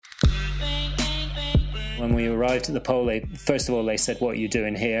When we arrived at the pole, first of all, they said, "What are you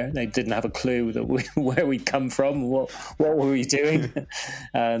doing here?" They didn't have a clue that where we'd come from. What were we doing?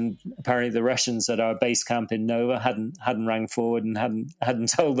 And apparently, the Russians at our base camp in Nova hadn't rang forward and hadn't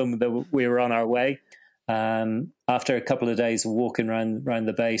told them that we were on our way. After a couple of days of walking around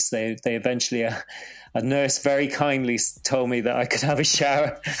the base, they eventually, a nurse very kindly told me that I could have a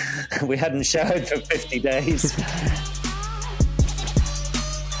shower. We hadn't showered for 50 days.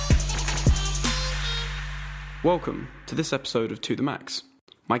 Welcome to this episode of To The Max.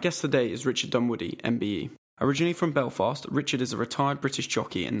 My guest today is Richard Dunwoody, MBE. Originally from Belfast, Richard is a retired British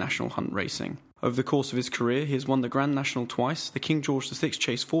jockey in national hunt racing. Over the course of his career, he has won the Grand National twice, the King George VI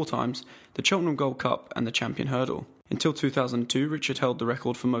Chase 4 times, the Cheltenham Gold Cup and the Champion Hurdle. Until 2002, Richard held the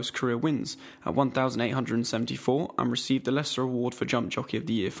record for most career wins at 1,874 and received the Leicester Award for Jump Jockey of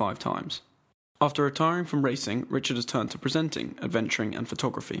the Year 5 times. After retiring from racing, Richard has turned to presenting, adventuring and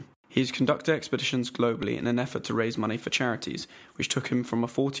photography. He has conducted expeditions globally in an effort to raise money for charities, which took him from a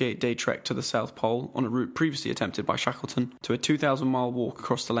 48-day trek to the South Pole on a route previously attempted by Shackleton to a 2,000-mile walk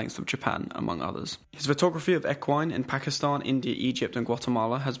across the length of Japan, among others. His photography of equine in Pakistan, India, Egypt and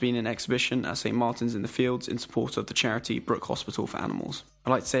Guatemala has been an exhibition at St Martin's in the Fields in support of the charity Brook Hospital for Animals.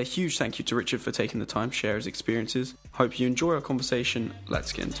 I'd like to say a huge thank you to Richard for taking the time to share his experiences. Hope you enjoy our conversation.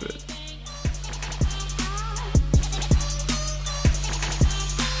 Let's get into it.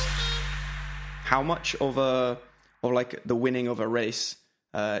 How much of the winning of a race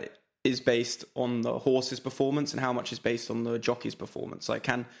is based on the horse's performance, and how much is based on the jockey's performance? Like,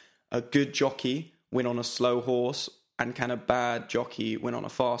 can a good jockey win on a slow horse, and can a bad jockey win on a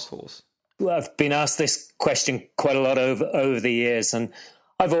fast horse? Well, I've been asked this question quite a lot over the years, and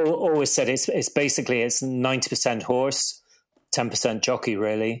I've always said it's basically 90% horse, 10% jockey,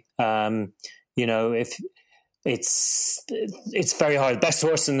 really. If it's very hard. Best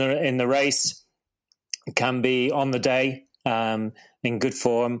horse in the race can be on the day, in good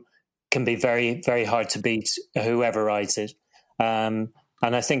form, can be very, very hard to beat whoever rides it. And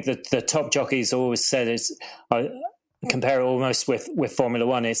I think that the top jockeys always said compare it almost with Formula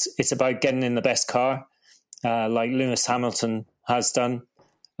One. It's about getting in the best car, like Lewis Hamilton has done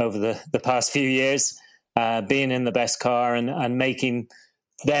over the past few years, being in the best car and making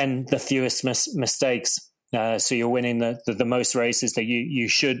then the fewest mistakes. So you're winning the most races that you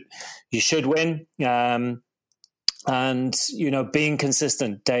should win, and being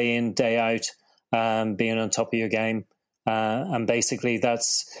consistent day in, day out, being on top of your game, and basically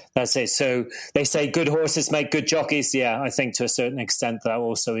that's it. So they say good horses make good jockeys. Yeah, I think to a certain extent that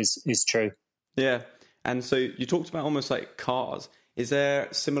also is true. Yeah, and so you talked about almost like cars. Is there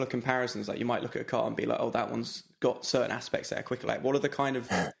similar comparisons? Like you might look at a car and be like, oh, that one's got certain aspects that are quicker. Like, what are the kind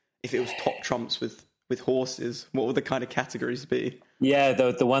of, if it was top trumps with horses, what would the kind of categories be? Yeah,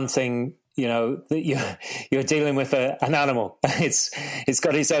 the one thing, that you're dealing with an animal. It's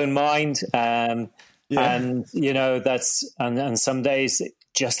got its own mind, and that's and some days,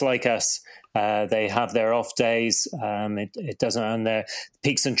 just like us, they have their off days. It doesn't earn their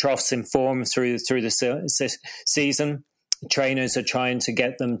peaks and troughs in form through the season. Trainers are trying to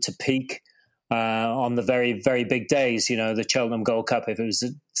get them to peak on the very, very big days. The Cheltenham Gold Cup, if it was,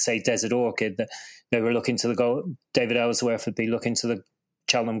 say, Desert Orchid, they were looking to the goal. David Ellsworth would be looking to the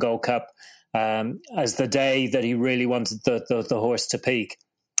Cheltenham Gold Cup as the day that he really wanted the horse to peak.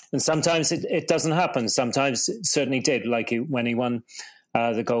 And sometimes it doesn't happen. Sometimes it certainly did, like when he won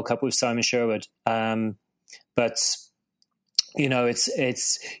the Gold Cup with Simon Sherwood. But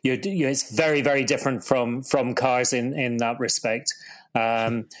it's very, very different from cars in that respect.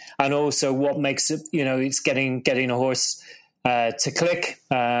 And also what makes it, it's getting a horse to click,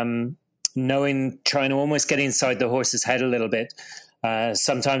 trying to almost get inside the horse's head a little bit.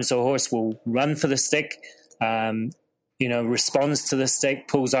 Sometimes the horse will run for the stick, responds to the stick,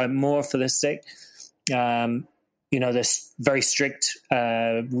 pulls out more for the stick. There's very strict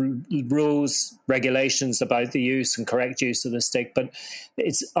rules, regulations about the use and correct use of the stick, but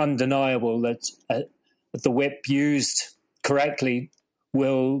it's undeniable that the whip used correctly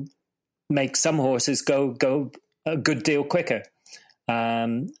will make some horses go a good deal quicker.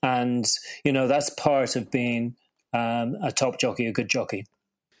 And that's part of being a top jockey, a good jockey.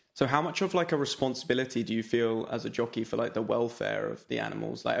 So how much of like a responsibility do you feel as a jockey for like the welfare of the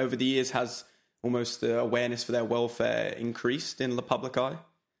animals? Like over the years, has almost the awareness for their welfare increased in the public eye?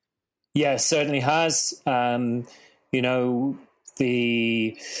 Yeah, certainly has.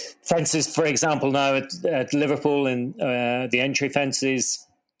 The fences, for example, now at Liverpool, and the entry fences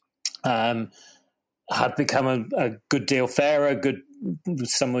have become a good deal fairer.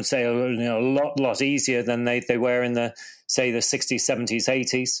 Some would say a lot easier than they were in the 60s,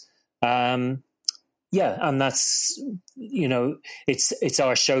 70s, 80s. Yeah, and that's, it's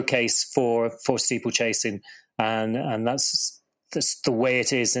our showcase for steeplechasing, and that's the way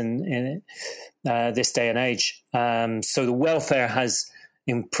it is in this day and age. So the welfare has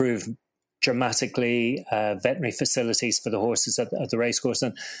improved dramatically. Veterinary facilities for the horses at the racecourse,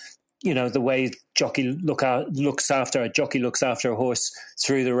 and the way a jockey looks after a horse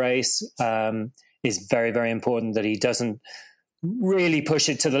through the race is very, very important. That he doesn't really push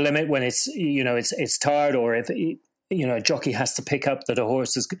it to the limit when it's tired, or if a jockey has to pick up that a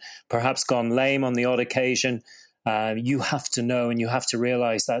horse has perhaps gone lame on the odd occasion. You have to know, and you have to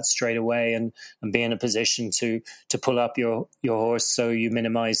realize that straight away, and be in a position to pull up your horse so you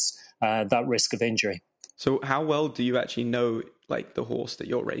minimize that risk of injury. So how well do you actually know, like, the horse that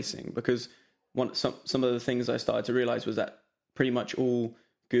you're racing? Because some of the things I started to realize was that pretty much all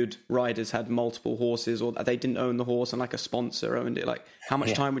good riders had multiple horses, or they didn't own the horse and like a sponsor owned it. Like, how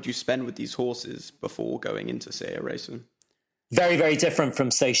much time would you spend with these horses before going into, say, a race? Very, very different from,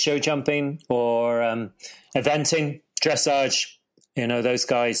 say, show jumping or eventing, dressage. Those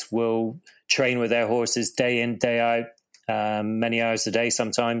guys will train with their horses day in, day out, many hours a day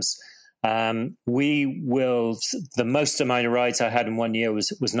sometimes. The most amount of rides I had in 1 year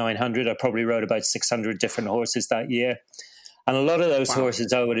was 900. I probably rode about 600 different horses that year. And a lot of those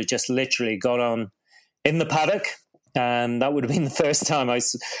horses I would have just literally got on in the paddock. And that would have been the first time I'd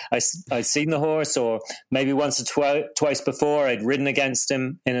seen the horse, or maybe once or twice before I'd ridden against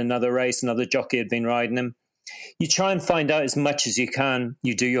him in another race. Another jockey had been riding him. You try and find out as much as you can.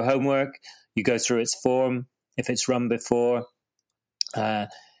 You do your homework. You go through its form, if it's run before,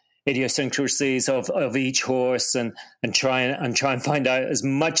 idiosyncrasies of each horse, and try and find out as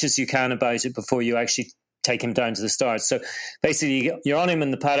much as you can about it before you actually take him down to the start. So basically, you're on him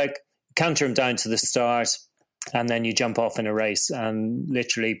in the paddock, canter him down to the start, and then you jump off in a race, and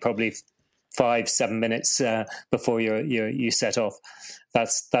literally probably 5-7 minutes before you set off.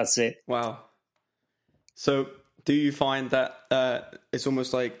 That's it. Wow. So do you find that it's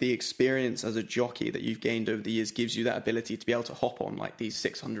almost like the experience as a jockey that you've gained over the years gives you that ability to be able to hop on like these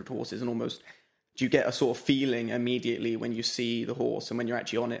 600 horses, and almost do you get a sort of feeling immediately when you see the horse and when you're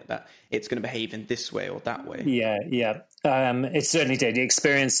actually on it that it's going to behave in this way or that way? Yeah. It certainly did. The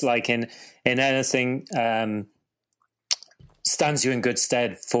experience, like in anything, stands you in good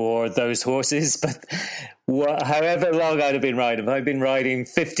stead for those horses. But however long I'd have been riding, if I'd been riding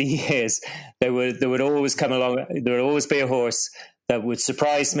 50 years, there would always come along. There would always be a horse that would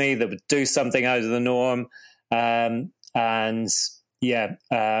surprise me, that would do something out of the norm, I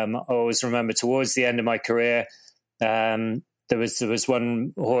always remember towards the end of my career, there was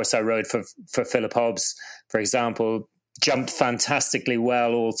one horse I rode for Philip Hobbs, for example, jumped fantastically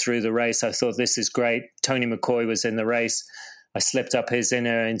well all through the race. I thought, this is great. Tony McCoy was in the race. I slipped up his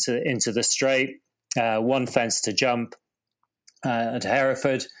inner into the straight, one fence to jump at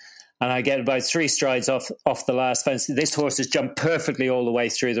Hereford, and I get about 3 strides off the last fence. This horse has jumped perfectly all the way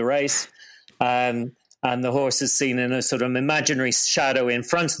through the race. And the horse is seen in a sort of imaginary shadow in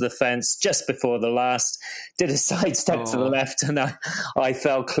front of the fence just before the last, did a sidestep to the left, and I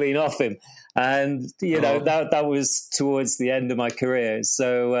fell clean off him. And, that was towards the end of my career.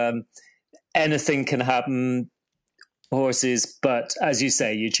 So anything can happen, horses. But as you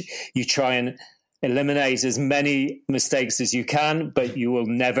say, you try and eliminate as many mistakes as you can, but you will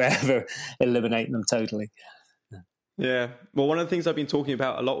never, ever eliminate them totally. Yeah. Well, one of the things I've been talking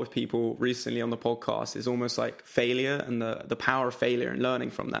about a lot with people recently on the podcast is almost like failure and the power of failure and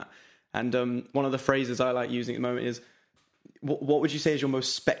learning from that. And one of the phrases I like using at the moment is, what would you say is your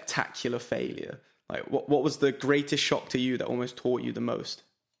most spectacular failure? Like, what was the greatest shock to you that almost taught you the most?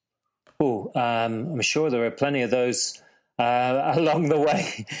 I'm sure there are plenty of those along the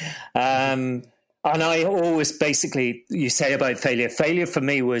way. And I always basically, you say about failure for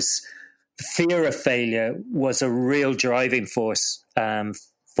me was, fear of failure was a real driving force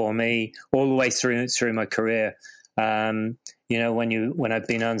for me all the way through my career. When I'd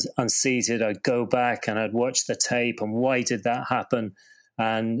been unseated, I'd go back and I'd watch the tape and why did that happen,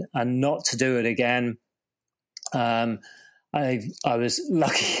 and not to do it again. I was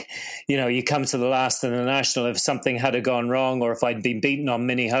lucky, you come to the last in the National, if something had gone wrong or if I'd been beaten on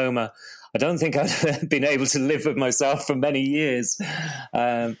Mini Homer, I don't think I'd have been able to live with myself for many years.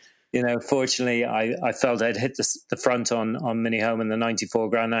 Fortunately, I felt I'd hit the front on Mini Home in the 94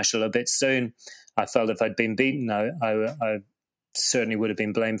 Grand National a bit soon. I felt if I'd been beaten, I certainly would have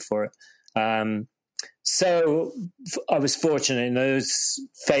been blamed for it. So I was fortunate in those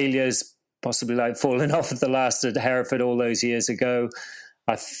failures, possibly like falling off at the last at Hereford all those years ago.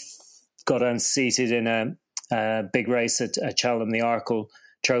 I got unseated in a big race at Cheltenham, the Arkle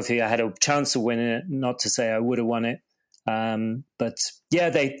trophy. I had a chance of winning it, not to say I would have won it. But yeah,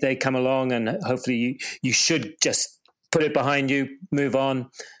 they come along, and hopefully you should just put it behind you, move on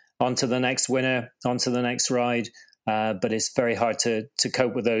to the next winner, on to the next ride. But it's very hard to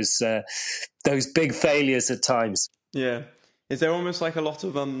cope with those big failures at times. Yeah. Is there almost like a lot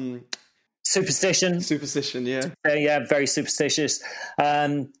of superstition? Superstition, yeah. Yeah, very superstitious.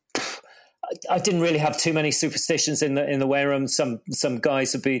 I didn't really have too many superstitions in the weigh room. Some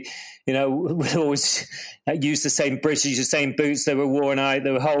guys would be, would always use the same breeches, the same boots. They were worn out.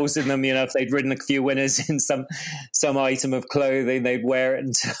 There were holes in them. If they'd ridden a few winners in some item of clothing, they'd wear it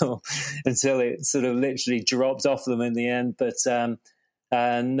until it sort of literally dropped off them in the end. But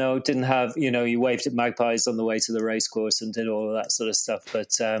no, didn't have. You waved at magpies on the way to the race course and did all of that sort of stuff.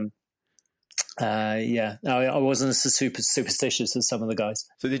 But yeah, I wasn't as superstitious as some of the guys.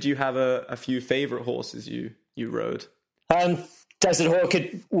 So did you have a few favourite horses you rode? Desert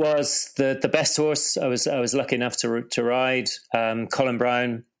Orchid was the best horse I was lucky enough to ride. Colin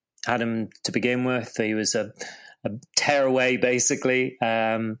Brown had him to begin with. He was a tearaway basically,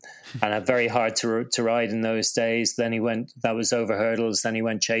 and very hard to ride in those days. Then that was over hurdles. Then he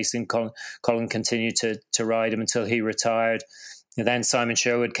went chasing. Colin continued to ride him until he retired. And then Simon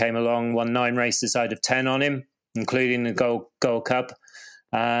Sherwood came along, won 9 races out of 10 on him, including the Gold Cup.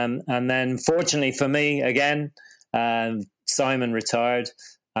 And then, fortunately for me, again, Simon retired,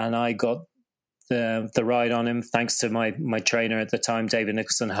 and I got the ride on him thanks to my trainer at the time, David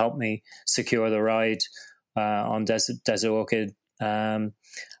Nicholson, helped me secure the ride on Desert Orchid.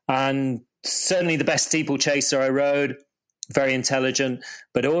 And certainly the best steeplechaser I rode. Very intelligent,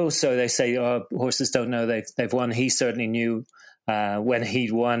 but also they say horses don't know they've won. He certainly knew when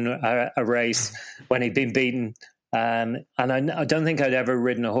he'd won a race, when he'd been beaten. And I don't think I'd ever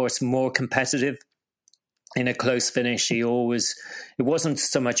ridden a horse more competitive in a close finish. It wasn't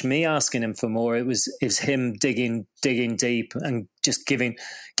so much me asking him for more. It was him digging deep and just giving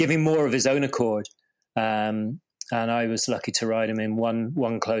more of his own accord. And I was lucky to ride him in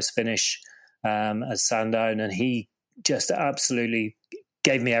one close finish at Sandown, and he just absolutely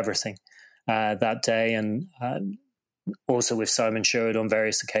gave me everything that day. And also with Simon Sherwood on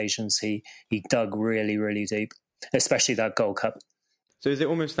various occasions, he dug really, really deep, especially that Gold Cup. So is it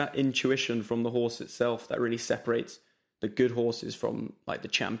almost that intuition from the horse itself that really separates the good horses from like the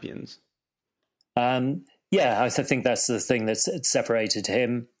champions? Yeah, I think that's the thing that separated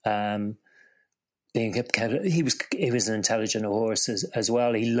him. He was an intelligent horse as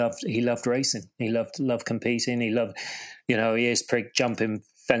well. He loved racing. He loved competing. He loved, ears prick, jumping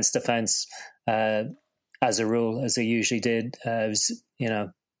fence to fence, as a rule, as he usually did. It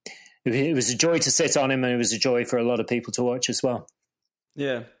was a joy to sit on him, and it was a joy for a lot of people to watch as well.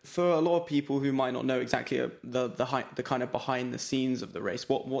 Yeah, for a lot of people who might not know exactly the kind of behind the scenes of the race,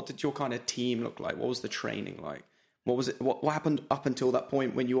 what did your kind of team look like? What was the training like? What was it? What happened up until that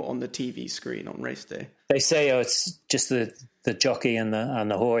point when you were on the TV screen on race day? They say it's just the jockey and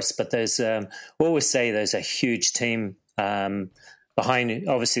the horse, but there's always say there's a huge team behind it.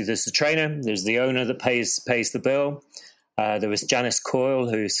 Obviously, there's the trainer, there's the owner that pays the bill. There was Janice Coyle,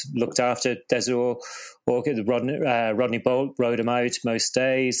 who's looked after Desert Orchid. Rodney Bolt rode him out most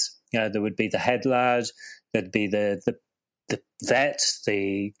days. There would be the head lad. There'd be the vet,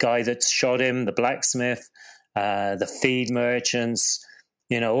 the guy that shot him, the blacksmith, the feed merchants,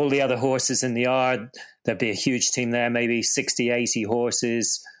 all the other horses in the yard. There'd be a huge team there, maybe 60, 80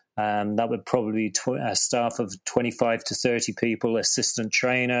 horses. That would probably be a staff of 25 to 30 people, assistant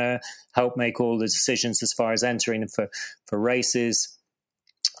trainer, help make all the decisions as far as entering for races.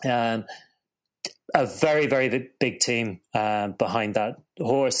 A very, very big team behind that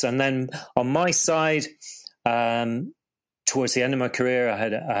horse. And then on my side, towards the end of my career, I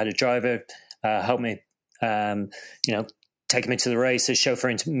had a driver help me, taking me to the races,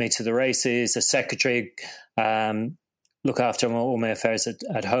 chauffeuring me to the races, a secretary, look after all my affairs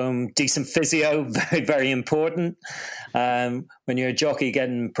at home, decent physio, very, very important. When you're a jockey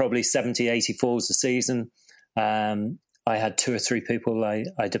getting probably 70, 80 falls a season, I had 2 or 3 people I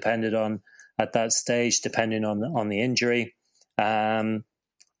depended on at that stage, depending on the injury. I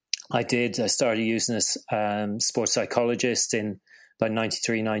started using this sports psychologist in about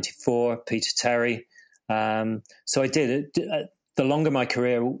 93, 94, Peter Terry. So I did it. The longer my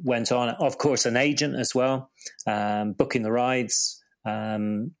career went on, of course, an agent as well, booking the rides.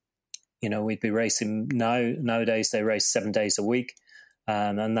 We'd be racing nowadays. They race 7 days a week,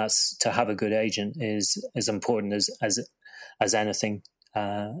 and that's to have a good agent is as important as anything.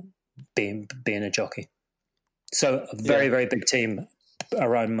 Being a jockey, so a very, very big team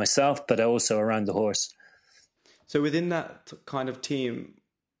around myself, but also around the horse. So within that kind of team,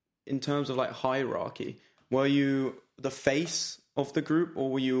 in terms of like hierarchy, were you the face of the group,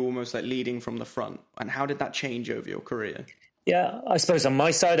 or were you almost like leading from the front? And how did that change over your career? Yeah, I suppose on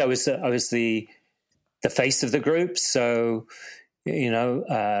my side, I was the face of the group. So,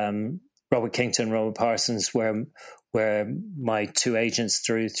 Robert Kington, Robert Parsons were my two agents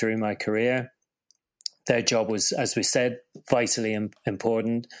through my career. Their job was, as we said, vitally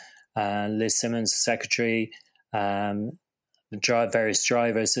important. Liz Simmons, secretary, various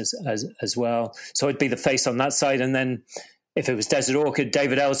drivers as well. So I'd be the face on that side. And then if it was Desert Orchid,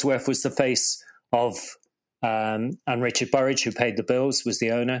 David Ellsworth was the face of, and Richard Burridge, who paid the bills, was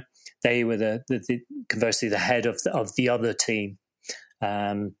the owner. They were conversely the head of the other team,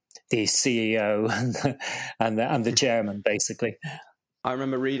 the CEO and the chairman, basically. I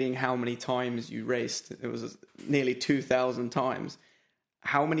remember reading how many times you raced. It was nearly 2,000 times.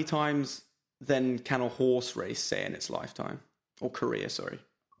 How many times then can a horse race, say, in its lifetime or career? Sorry,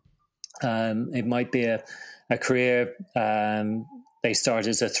 it might be a career. They start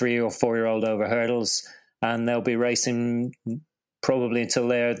as a 3 or 4 year old over hurdles, and they'll be racing probably until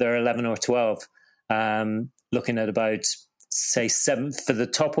they're 11 or 12. Looking at about, say, 7 for the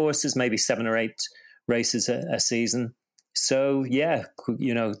top horses, maybe 7 or 8 races a season. So yeah,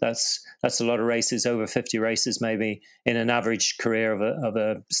 that's a lot of races, over 50 races maybe in an average career of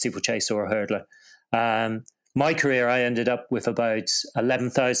a steeplechase or a hurdler. My career, I ended up with about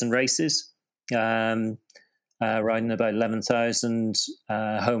 11,000 races, riding about 11,000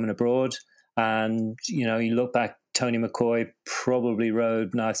 home and abroad. And you look back, Tony McCoy probably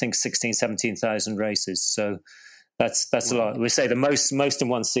rode, I think 16,000, 17,000 races. So that's a lot. We say the most in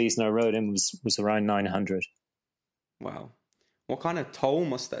one season I rode in was around 900. Wow. What kind of toll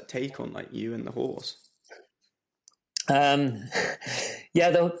must that take on like you and the horse? As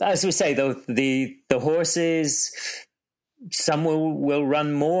we say, the horses, some will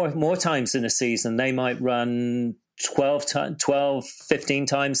run more times in a season. They might run 12, 15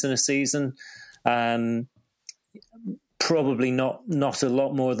 times in a season. Probably not a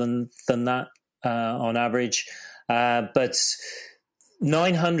lot more than that on average. But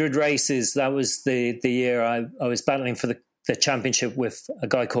 900 races, that was the year I was battling for the championship with a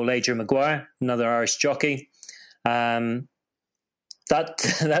guy called Adrian Maguire, another Irish jockey. That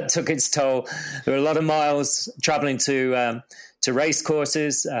took its toll. There were a lot of miles traveling to race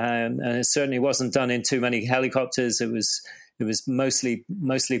courses, and it certainly wasn't done in too many helicopters. It was mostly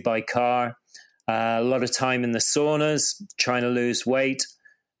by car. A lot of time in the saunas, trying to lose weight.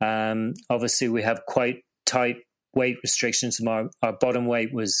 Obviously, we have quite tight weight restrictions. Our bottom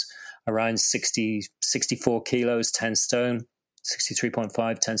weight was around 64 kilos, 10 stone,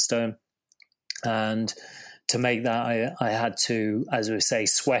 63.5, 10 stone. And to make that, I had to, as we say,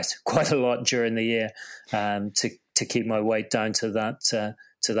 sweat quite a lot during the year to keep my weight down to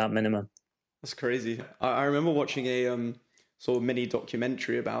that minimum. That's crazy. I remember watching a sort of mini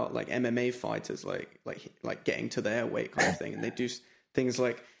documentary about like MMA fighters, like getting to their weight kind of thing, and they do things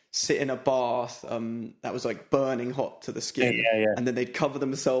like sit in a bath that was like burning hot to the skin, and then they'd cover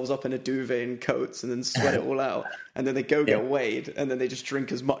themselves up in a duvet and coats and then sweat it all out, and then they go get weighed, and then they just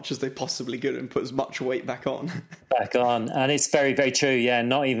drink as much as they possibly could and put as much weight back on. And it's very, very true.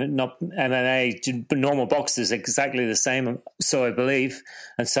 Not MMA, but normal boxers exactly the same, so I believe,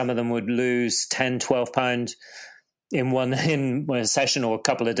 and some of them would lose 10, 12 pound in one session or a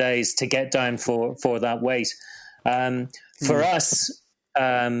couple of days to get down for that weight. For us,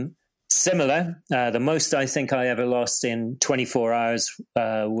 similar. The most I think I ever lost in 24 hours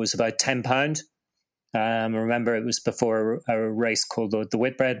was about 10 pound. Remember, it was before a race called the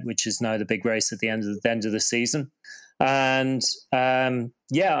Whitbread, which is now the big race at the end of the season. And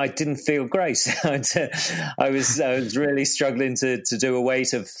I didn't feel great. I was really struggling to do a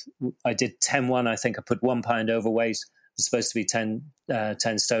weight of. I did 10-1. I think I put 1 pound overweight. It was supposed to be 10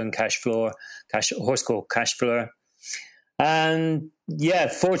 stone horse called Cash Floor. And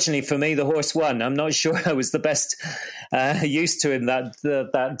fortunately for me, the horse won. I'm not sure I was the best used to him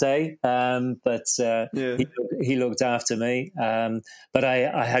that day, but he looked after me. But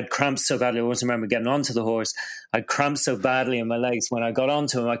I had cramps so badly. I always remember getting onto the horse. I had cramps so badly in my legs when I got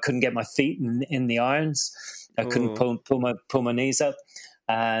onto him. I couldn't get my feet in the irons. I couldn't pull my knees up.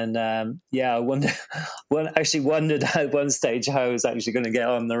 And I wondered at one stage how I was actually going to get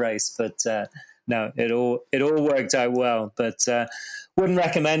on the race, but. No, it all worked out well, but wouldn't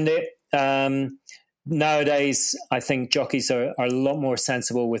recommend it. Nowadays, I think jockeys are a lot more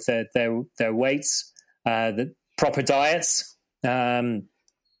sensible with their weights, the proper diets. I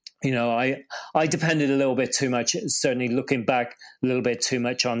depended a little bit too much, certainly looking back, a little bit too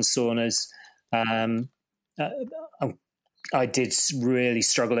much on saunas. I'm I did really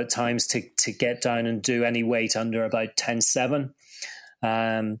struggle at times to get down and do any weight under about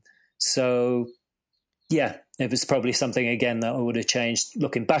 10.7. So, yeah, it was probably something, again, that I would have changed.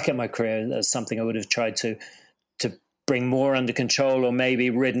 Looking back at my career, as something I would have tried to bring more under control, or maybe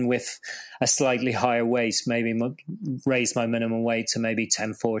ridden with a slightly higher weight, maybe raise my minimum weight to maybe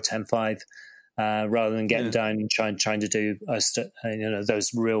 10.4, 10.5, rather than getting down and trying to do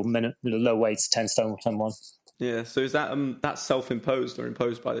those real low weights, 10 stone, 10.1. Yeah, so is that that's self-imposed or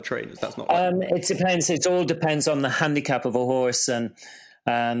imposed by the trainers? That's not. It depends. It all depends on the handicap of a horse, and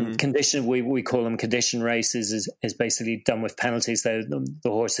condition. We call them condition races. Is basically done with penalties. The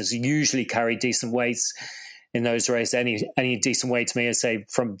horses usually carry decent weights in those races. Any decent weight to me is, say,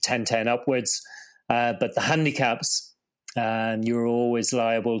 from 10.10 upwards. But the handicaps, you're always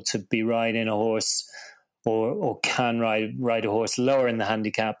liable to be riding a horse, or can ride a horse lower in the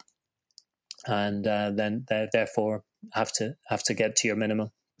handicap, and then therefore have to get to your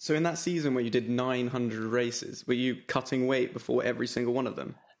minimum. So in that season where you did 900 races, were you cutting weight before every single one of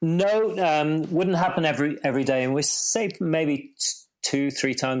them? No, wouldn't happen every day, and we say maybe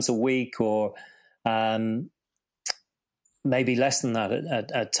 2-3 times a week, or maybe less than that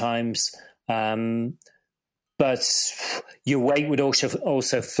at times. But your weight would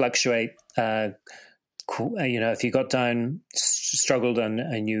also fluctuate. If you got down, struggled,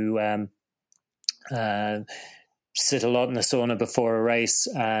 and you sit a lot in the sauna before a race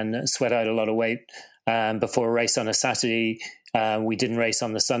and sweat out a lot of weight before a race on a Saturday. We didn't race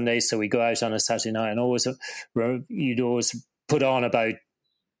on the Sunday, so we go out on a Saturday night, and you'd always put on about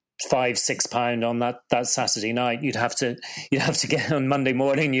 5-6 pound on that Saturday night. You'd have to get on Monday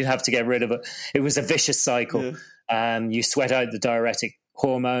morning. You'd have to get rid of it. It was a vicious cycle. Yeah. You sweat out the diuretic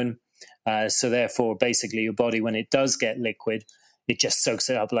hormone, so therefore, basically, your body, when it does get liquid, it just soaks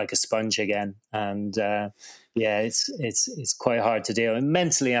it up like a sponge again. And it's quite hard to deal. And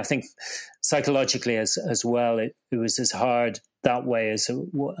mentally, I think psychologically as well, it was as hard that way as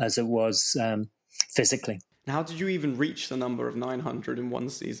it was physically. Now, how did you even reach the number of 900 in one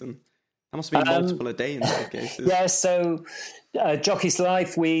season? That must have been multiple a day in some cases. Yeah, so Jockey's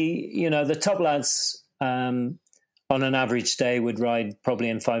Life, the top lads on an average day would ride probably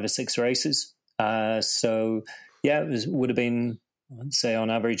in 5 or 6 races. So, yeah, would have been, I'd say,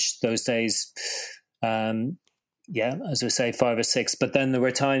 on average those days, as we say, 5 or 6. But then there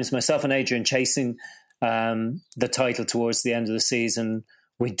were times, myself and Adrian chasing the title towards the end of the season,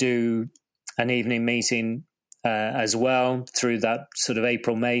 we'd do an evening meeting as well through that sort of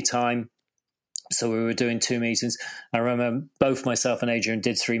April, May time. So we were doing 2 meetings. I remember both myself and Adrian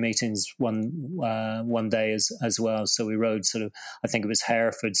did 3 meetings one day as well. So we rode sort of, I think it was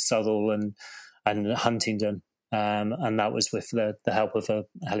Hereford, Southall and Huntingdon. And that was with the help of a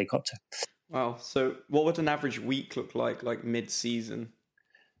helicopter. Wow. So what would an average week look like mid-season?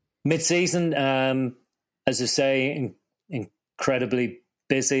 Mid-season, as I say, incredibly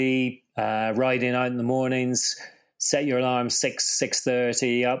busy, riding out in the mornings, set your alarm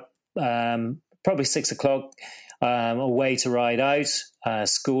 6:30 up, probably 6 o'clock, away to ride out.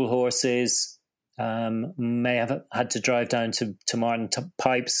 School horses, may have had to drive down to Martin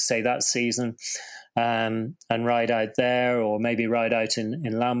Pipes, say that season, and ride out there, or maybe ride out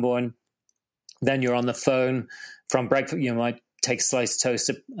in Lambourne. Then you're on the phone from breakfast. You might take a slice of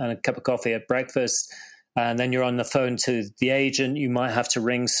toast and a cup of coffee at breakfast, and then you're on the phone to the agent. You might have to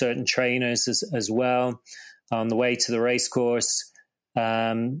ring certain trainers as well on the way to the race course.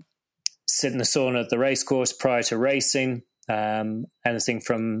 Sit in the sauna at the race course prior to racing. Anything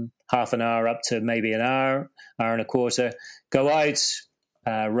from half an hour up to maybe an hour and a quarter. Go out,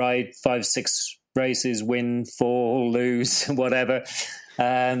 ride 5-6 races, win, fall, lose, whatever,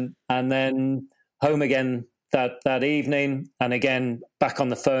 and then home again that evening, and again back on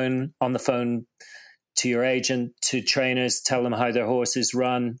the phone to your agent, to trainers, tell them how their horses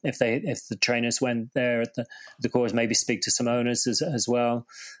run. If the trainers went there at the course, maybe speak to some owners as well,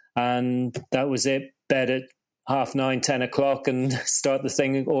 and that was it. Bed at 9:30, 10 o'clock, and start the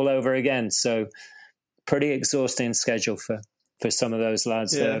thing all over again. So pretty exhausting schedule for some of those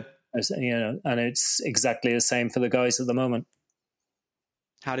lads there. And it's exactly the same for the guys at the moment.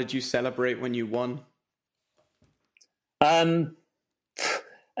 How did you celebrate when you won?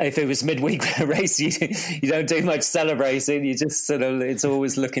 If it was midweek race, you don't do much celebrating. You just sort of, it's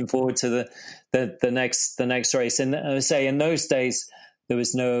always looking forward to the next race. And I would say in those days there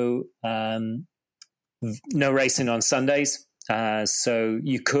was no racing on Sundays, so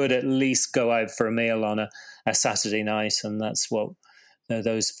you could at least go out for a meal on a Saturday night, and that's what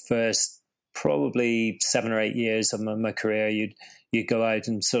those first probably 7 or 8 years of my career, you'd go out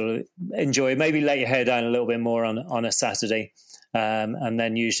and sort of enjoy, maybe let your hair down a little bit more on a Saturday, and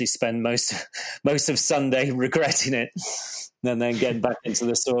then usually spend most of Sunday regretting it, and then getting back into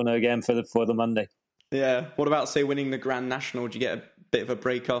the sauna again for the Monday. Yeah. What about, say, winning the Grand National? Did you get a bit of a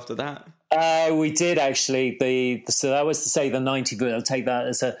break after that? We did, actually. So that was to say the 90. I'll take that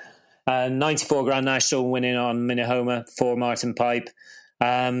as a 94 Grand National, winning on Minahoma for Martin Pipe.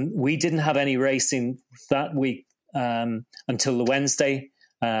 We didn't have any racing that week until the Wednesday,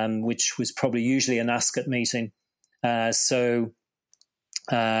 which was probably usually an Ascot meeting. So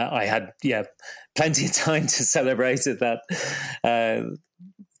I had plenty of time to celebrate at that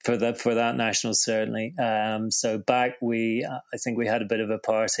for that national, certainly. So back I think we had a bit of a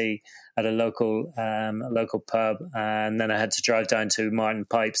party at a local pub, and then I had to drive down to Martin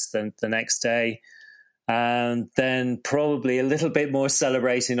Pipes the next day. And then probably a little bit more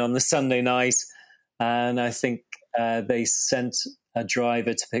celebrating on the Sunday night. And I think they sent a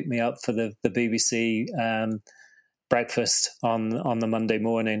driver to pick me up for the BBC breakfast on the Monday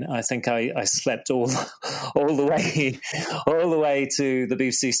morning. I think I slept all the way to the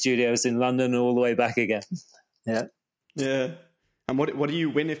BBC studios in London, all the way back again. Yeah. Yeah. And what do you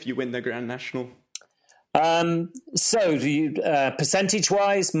win if you win the Grand National? So do you,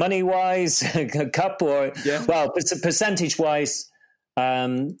 percentage-wise, money-wise, cup, or well, percentage-wise,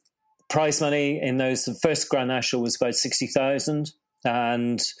 prize money in those, the first Grand National was about 60,000,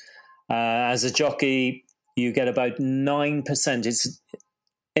 and as a jockey, you get about 9%. It's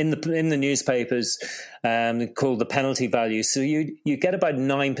in the newspapers called the penalty value. So you get about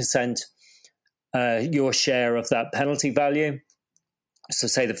 9% your share of that penalty value. So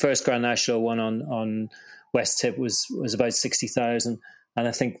say the first Grand National one on West Tip was about 60,000, and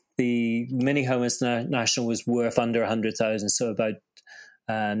I think the Mini-Homas National was worth under 100,000, so about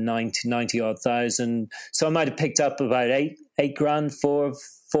 90 odd thousand. So I might have picked up about eight grand for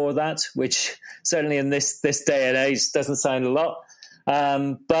that, which certainly in this day and age doesn't sound a lot.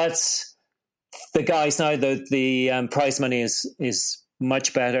 But the guys now, the prize money is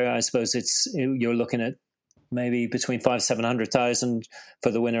much better. I suppose you're looking at maybe between 500,000-700,000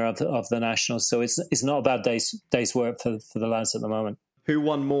 for the winner of the national. So it's not a bad day's work for the lads at the moment. Who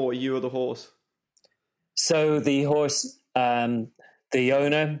won more, you or the horse? So the horse, the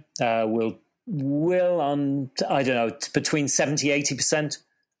owner will on, I don't know, between 70-80%.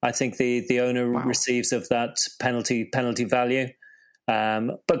 I think the owner receives of that penalty value.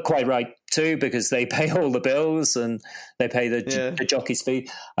 But quite right too, because they pay all the bills and they pay the jockey's fee.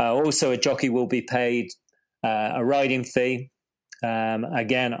 Also, a jockey will be paid a riding fee.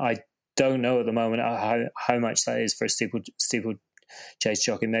 Again, I don't know at the moment how much that is for a steeplechase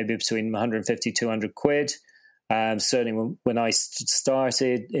jockey. Maybe between 150-200 quid. Certainly, when I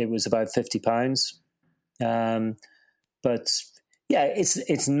started, it was about £50. But yeah,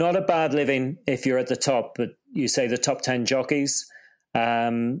 it's not a bad living if you're at the top. But you say the top 10 jockeys.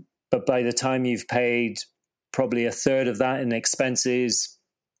 But by the time you've paid probably a third of that in expenses,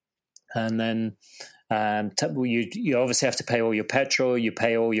 and then you obviously have to pay all your petrol, you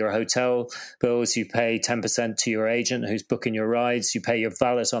pay all your hotel bills, you pay 10% to your agent who's booking your rides, you pay your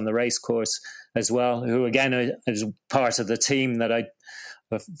valet on the race course as well, who again is part of the team that I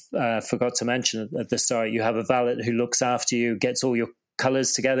forgot to mention at the start. You have a valet who looks after you, gets all your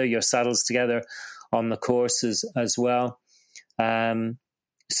colours together, your saddles together on the courses as well.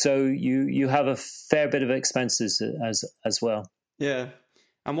 So you have a fair bit of expenses as well. Yeah.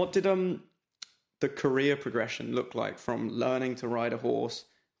 And what did the career progression look like from learning to ride a horse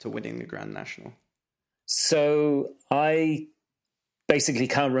to winning the Grand National? So I basically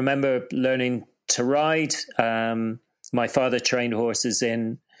can't remember learning to ride. My father trained horses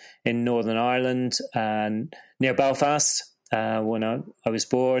in Northern Ireland and near Belfast when I was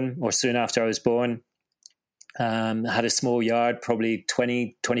born, or soon after I was born. Had a small yard, probably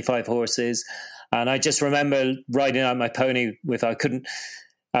 20, 25 horses. And I just remember riding out my pony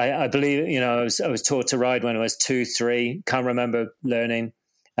I believe, I was taught to ride when I was 2, 3, can't remember learning.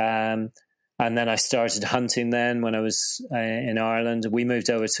 And then I started hunting then when I was in Ireland. We moved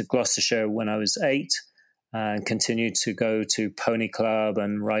over to Gloucestershire when I was 8 and continued to go to pony club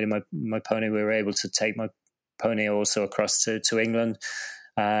and riding my pony. We were able to take my pony also across to England.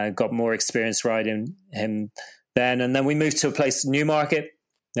 Got more experience riding him then. And then we moved to a place, Newmarket,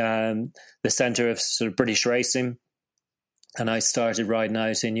 the centre of sort of British racing. And I started riding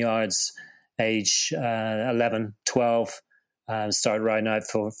out in yards age 11, 12. Started riding out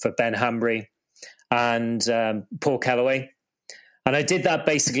for Ben Hambry and Paul Kellaway. And I did that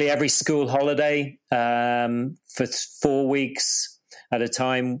basically every school holiday for 4 weeks at a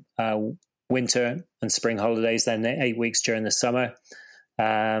time. winter and spring holidays, then 8 weeks during the summer.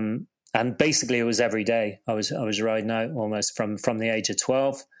 And basically it was every day. I was riding out almost from the age of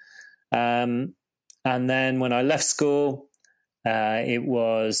 12. And then when I left school, I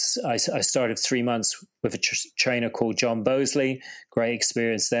started 3 months with a trainer called John Bosley. Great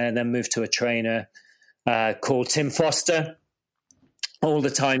experience there. And then moved to a trainer called Tim Foster. All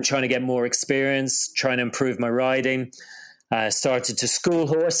the time trying to get more experience, trying to improve my riding. Started to school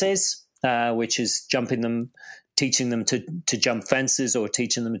horses, which is teaching them to jump fences or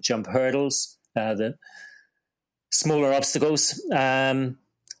teaching them to jump hurdles, the smaller obstacles. And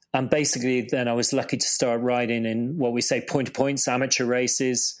basically then I was lucky to start riding in what we say point-to-points, amateur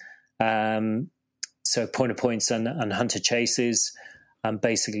races. So point-to-points and hunter chases. And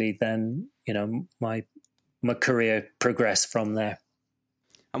basically then, my career progressed from there.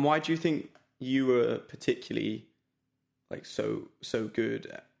 And why do you think you were particularly so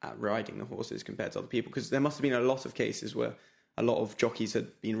good at riding the horses compared to other people? Because there must have been a lot of cases where a lot of jockeys had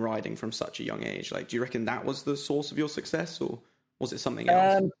been riding from such a young age. Do you reckon that was the source of your success, or was it something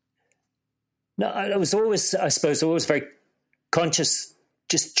else? No, I was always very conscious,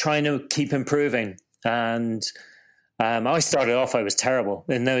 just trying to keep improving. And I started off, I was terrible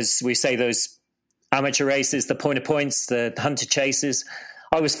in those amateur races, the point-to-points, the hunter chases.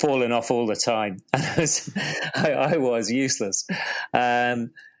 I was falling off all the time, and I was useless.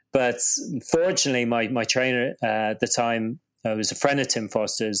 But fortunately, my trainer at the time was a friend of Tim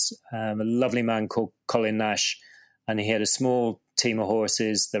Foster's, a lovely man called Colin Nash, and he had a small team of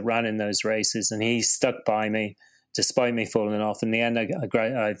horses that ran in those races, and he stuck by me despite me falling off. In the end, I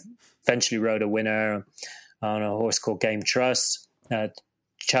eventually rode a winner on a horse called Game Trust at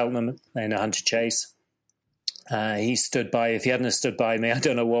Cheltenham in a hunter chase. He stood by. If he hadn't stood by me, I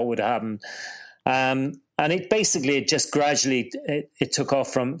don't know what would happen. And it just gradually it took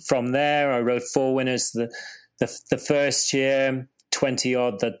off from there. I rode 4 winners the first year, 20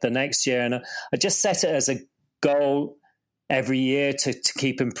 odd the next year, and I just set it as a goal every year to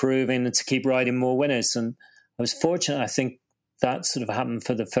keep improving and to keep riding more winners. And I was fortunate. I think that sort of happened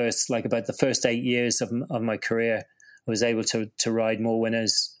for about the first 8 years of my career. I was able to ride more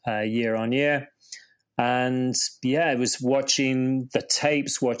winners year on year. And it was watching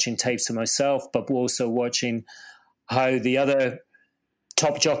tapes of myself, but also watching how the other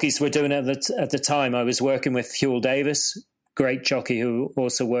top jockeys were doing it at the time. I was working with Huel Davis, great jockey who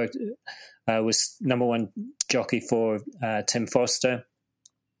also was number one jockey for Tim Foster.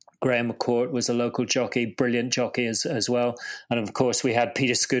 Graham McCourt was a local jockey, brilliant jockey as well. And of course we had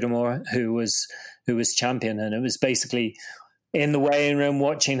Peter Scudamore, who was champion. And it was basically in the weighing room,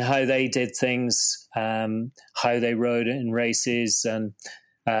 watching how they did things, how they rode in races. And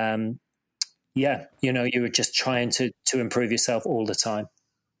you were just trying to improve yourself all the time.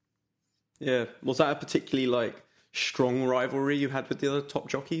 Yeah. Was that a particularly strong rivalry you had with the other top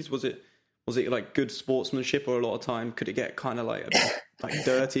jockeys? Was it good sportsmanship, or a lot of time could it get kind of a bit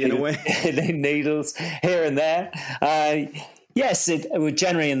dirty in a way? Needles here and there. Yes, it was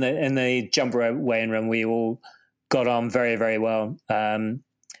generally in the jump weighing room, we all got on very, very well.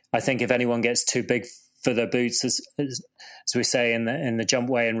 I think if anyone gets too big for their boots, as we say in the jump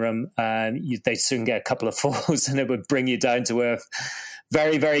weighing room, they'd soon get a couple of falls, and it would bring you down to earth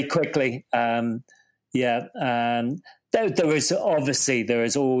very, very quickly. There is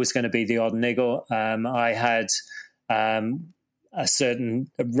always going to be the odd niggle. I had a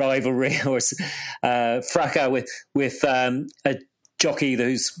certain rivalry or fracas with a jockey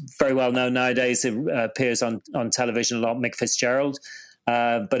who's very well known nowadays. It appears on television a lot, Mick Fitzgerald.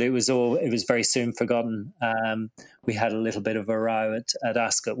 But it was very soon forgotten. We had a little bit of a row at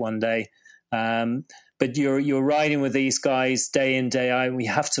Ascot one day. But you're riding with these guys day in, day out. We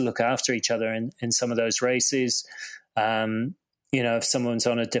have to look after each other in some of those races. If someone's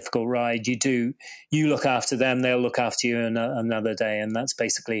on a difficult ride, you look after them, they'll look after you another day. And that's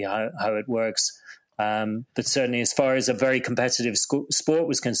basically how it works. But certainly as far as a very competitive sport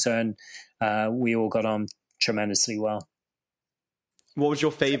was concerned, we all got on tremendously well. What was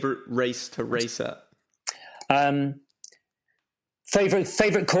your favourite race to race at?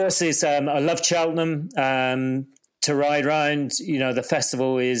 Favorite courses. I love Cheltenham to ride around. The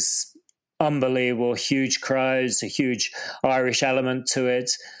festival is unbelievable. Huge crowds, a huge Irish element to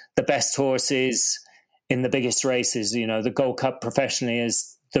it. The best horses in the biggest races. The Gold Cup professionally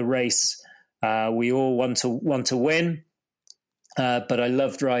is the race we all want to win. But I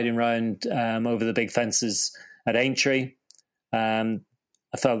loved riding around over the big fences at Aintree. I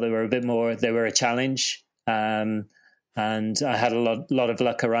felt they were a challenge. And I had a lot of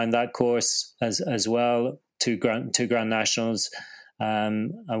luck around that course as well. Two Grand Nationals.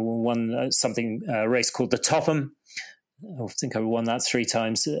 I won a race called the Topham. I think I won that 3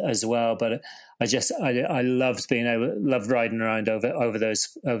 times as well. But I loved riding around over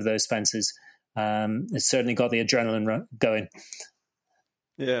those fences. It certainly got the adrenaline going.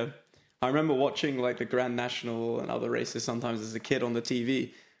 Yeah, I remember watching like the Grand National and other races sometimes as a kid on the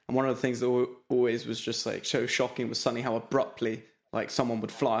TV. And one of the things that always was just like so shocking was suddenly how abruptly like someone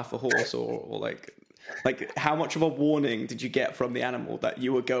would fly off a horse or like how much of a warning did you get from the animal that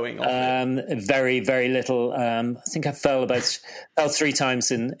you were going off it? Very, very little. I think I fell 3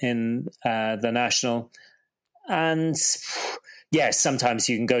 times in the National. And yes, sometimes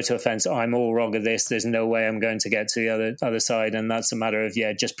you can go to a fence, I'm all wrong at this, there's no way I'm going to get to the other side. And that's a matter of,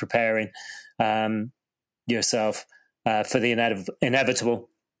 just preparing yourself for the inevitable.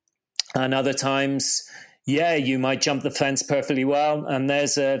 And other times, you might jump the fence perfectly well, and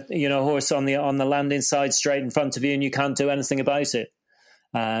there's a horse on the landing side straight in front of you, and you can't do anything about it.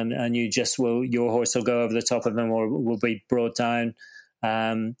 And you just your horse will go over the top of them, or will be brought down.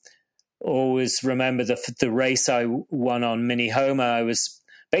 Always remember the race I won on Minihoma. I was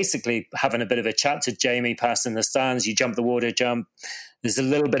basically having a bit of a chat to Jamie passing the stands. You jump the water jump. There's a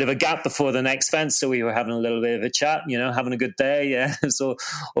little bit of a gap before the next fence, so we were having a little bit of a chat, having a good day. Yeah, so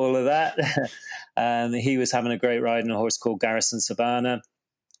all of that. He was having a great ride on a horse called Garrison Savannah.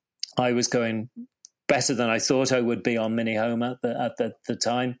 I was going better than I thought I would be on Minihoma at the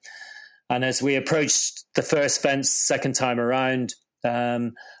time. And as we approached the first fence, second time around,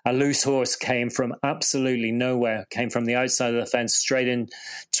 a loose horse came from absolutely nowhere, came from the outside of the fence straight in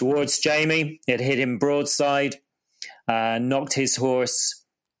towards Jamie. It hit him broadside. Knocked his horse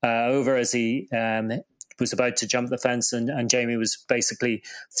over as he was about to jump the fence, and Jamie was basically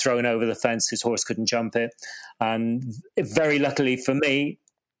thrown over the fence. His horse couldn't jump it, and very luckily for me,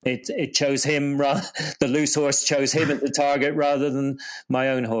 it chose him. The loose horse chose him as the target rather than my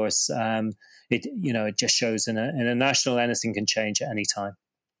own horse. It just shows in a national, anything can change at any time.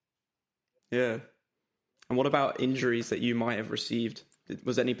 Yeah. And what about injuries that you might have received?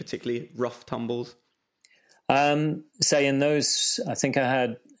 Was any particularly rough tumbles? Say in those, I think I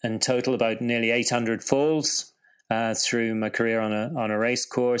had in total about nearly 800 falls through my career on a race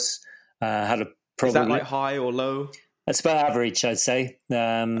course. Had a probably, is that like high or low? It's about average, I'd say.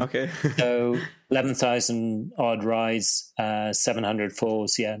 Okay. So 11,000 odd rides, 700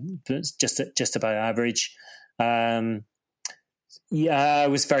 falls. Yeah, just about average. I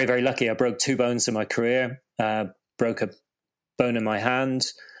was very, very lucky. I broke 2 bones in my career. Broke a bone in my hand.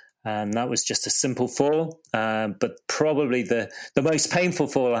 And that was just a simple fall. But probably the most painful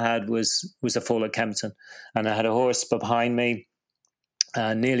fall I had was a fall at Kempton. And I had a horse behind me.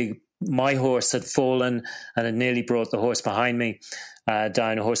 My horse had fallen and had nearly brought the horse behind me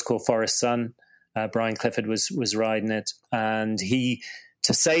down, a horse called Forest Sun. Brian Clifford was riding it. And he,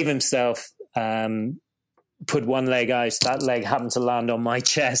 to save himself, put one leg out. That leg happened to land on my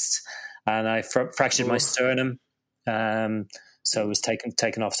chest. And I fractured my sternum. So I was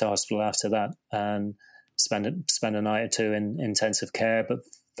taken off to hospital after that and spent a night or 2 in intensive care. But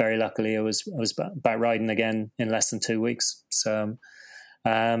very luckily, I was back riding again in less than 2 weeks. So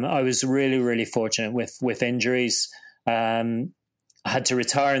I was really, really fortunate with injuries. I had to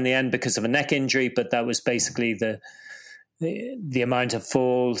retire in the end because of a neck injury, but that was basically the amount of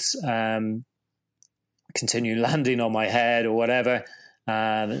falls, continue landing on my head or whatever.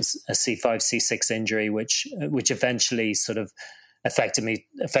 A C5, C6 injury, which eventually sort of affected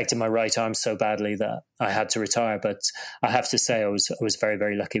my right arm so badly that I had to retire. But I have to say I was very,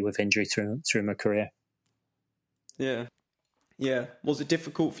 very lucky with injury through my career. Yeah. Was it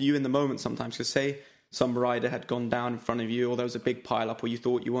difficult for you in the moment sometimes? Because say some rider had gone down in front of you, or there was a big pile up, or you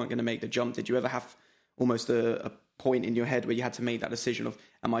thought you weren't going to make the jump. Did you ever have almost a point in your head where you had to make that decision of,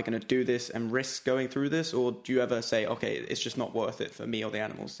 am I going to do this and risk going through this, or do you ever say, okay, it's just not worth it for me or the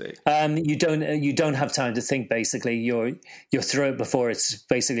animal's sake? You don't have time to think. Basically, you're through it before it's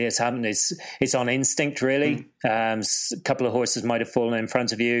happened. It's on instinct, really. A couple of horses might have fallen in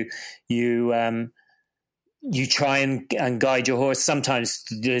front of you. You try and guide your horse. Sometimes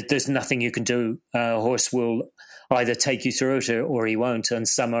there's nothing you can do. A horse will either take you through it or he won't. And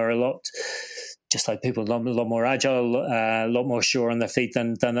some are a lot, just like people, a lot more agile, a lot more sure on their feet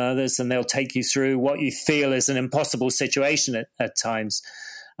than others, and they'll take you through what you feel is an impossible situation at times.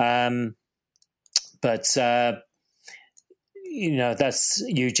 But that's,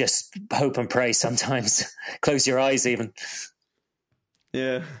 you just hope and pray sometimes. Close your eyes even.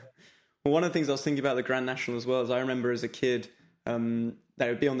 Yeah. Well, one of the things I was thinking about the Grand National as well is I remember as a kid, they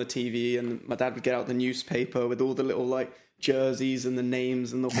would be on the TV and my dad would get out the newspaper with all the little like jerseys and the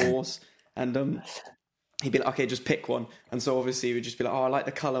names and the horse. And he'd be like, okay, just pick one. And so obviously he would just be like, oh, I like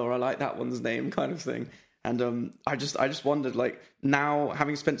the color, or I like that one's name, kind of thing. And I just wondered, like, now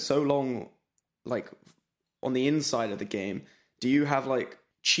having spent so long, like, on the inside of the game, do you have like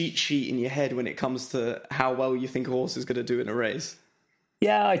cheat sheet in your head when it comes to how well you think a horse is going to do in a race?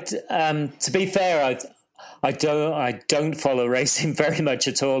 Yeah, to be fair, I don't follow racing very much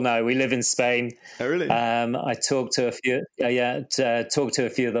at all now. We live in Spain. Oh, really? I talked to a few. Talked to a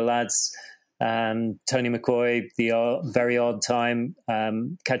few of the lads. Tony McCoy, very odd time.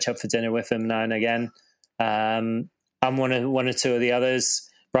 Catch up for dinner with him now and again. I'm one or two of the others.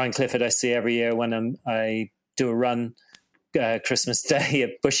 Brian Clifford I see every year when I do a run Christmas Day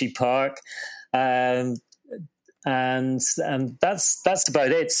at Bushy Park. And that's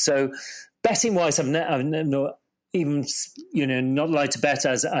about it. So betting wise, I've not even not like to bet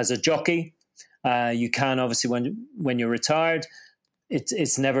as a jockey. You can obviously when you're retired.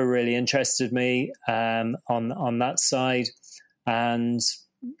 It's never really interested me on that side, and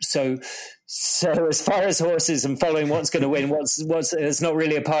so as far as horses and following what's going to win, what's it's not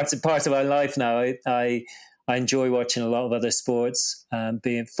really a part of my life now. I enjoy watching a lot of other sports,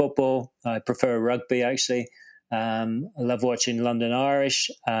 be it football. I prefer rugby actually. I love watching London Irish,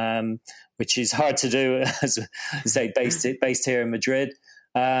 which is hard to do, as I say, based here in Madrid.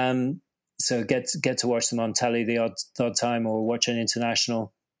 So get to watch them on telly the odd time, or watch an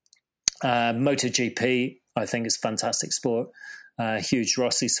international. MotoGP, I think, is fantastic sport. Huge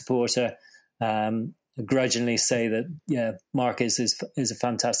Rossi supporter. I grudgingly say that Marquez is a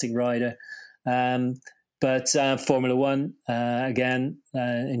fantastic rider. But Formula One, again,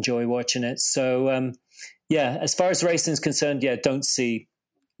 enjoy watching it. So as far as racing is concerned, don't see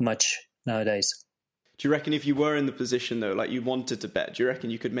much nowadays. Do you reckon if you were in the position, though, like you wanted to bet, do you reckon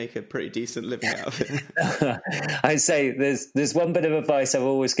you could make a pretty decent living out of it? I'd say there's one bit of advice I've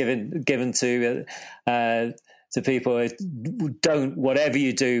always given to people: don't, whatever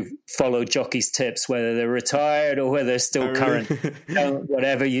you do, follow jockeys' tips, whether they're retired or whether they're still current. Don't,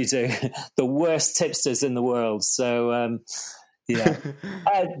 whatever you do, the worst tipsters in the world. So to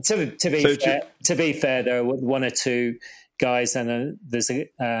be fair, there are one or two guys, and there's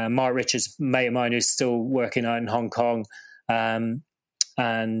a Mark Richards, mate of mine, who's still working out in Hong Kong, and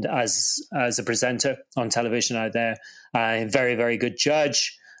as a presenter on television out there, a very, very good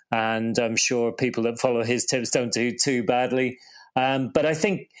judge, and I'm sure people that follow his tips don't do too badly. But I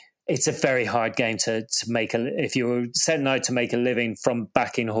think it's a very hard game to make if you're setting out to make a living from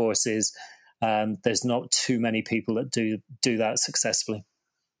backing horses. There's not too many people that do that successfully.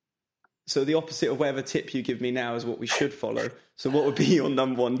 So the opposite of whatever tip you give me now is what we should follow. So what would be your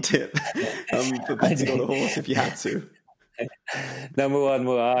number one tip for betting on a horse if you had to? Number one,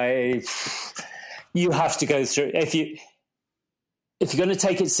 you have to go through, if you're going to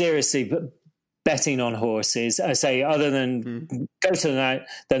take it seriously, but betting on horses, I say, other than go to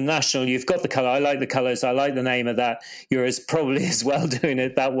the national, you've got the colour. I like the colours. I like the name of that. You're probably as well doing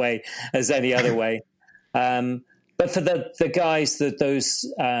it that way as any other way. But for the guys, those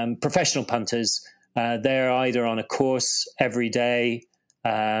professional punters, they're either on a course every day,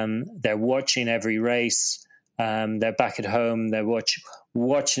 they're watching every race, they're back at home, they're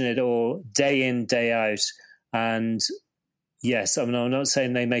watching it all day in, day out. And yes, I'm not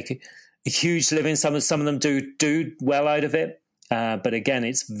saying they make a huge living. Some of them do well out of it, but again,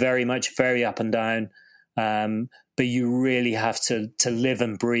 it's very much very up and down. But you really have to live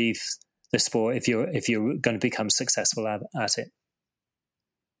and breathe the sport if you're going to become successful at it.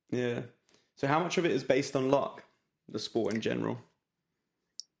 Yeah. So how much of it is based on luck, the sport in general?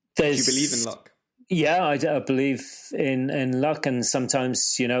 Do you believe in luck? Yeah, I believe in luck, and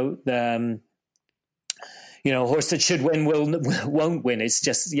sometimes a horse that should win won't win. It's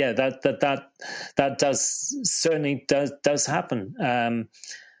just that certainly does happen.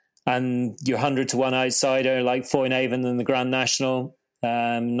 And your 100-1 outsider like Foynaven in the Grand National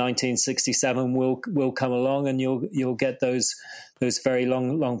 1967 will come along, and you'll get those very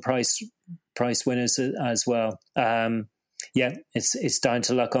long price winners as well. It's down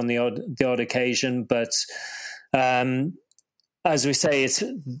to luck on the odd occasion, but as we say, it's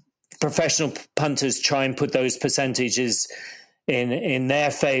professional punters try and put those percentages in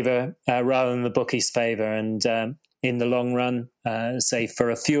their favour rather than the bookies' favour, and in the long run, say for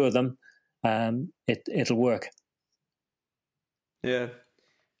a few of them, it'll work. Yeah.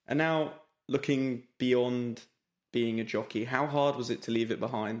 And now, looking beyond being a jockey, how hard was it to leave it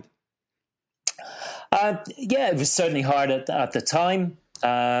behind? It was certainly hard at the time.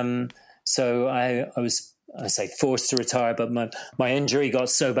 So I was, forced to retire, but my injury got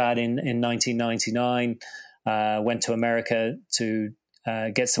so bad in 1999. Went to America to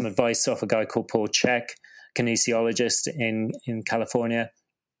get some advice off a guy called Paul Check. kinesiologist in California.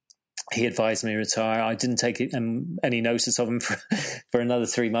 He advised me to retire. I didn't take any notice of him for another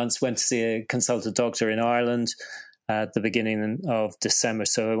 3 months. Went to see a consultant doctor in Ireland at the beginning of December.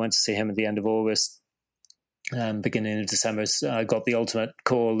 So I went to see him at the end of August. Beginning of December, I got the ultimate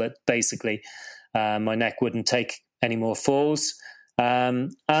call that basically my neck wouldn't take any more falls.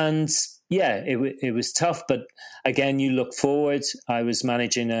 And yeah, it was tough. But again, you look forward. I was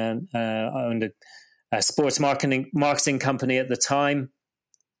managing I owned a sports marketing company at the time.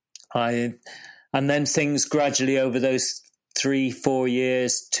 And then things gradually over those 3-4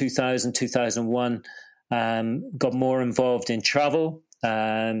 years, 2000, 2001, got more involved in travel.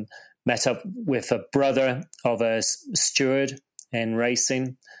 Met up with a brother of a steward in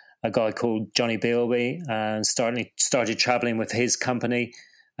racing, a guy called Johnny Bilby, and started traveling with his company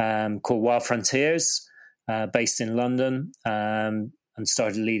called Wild Frontiers, based in London, and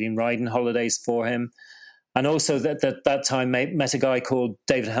started leading riding holidays for him. And also that time met a guy called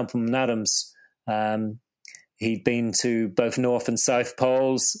David Helpman Adams. He'd been to both North and South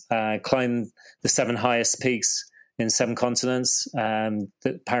Poles, climbed the 7 highest peaks in 7 continents.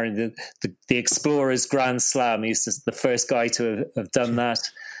 Apparently the Explorer's Grand Slam, he's the first guy to have done that.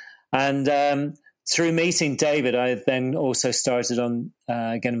 And through meeting David, I then also started on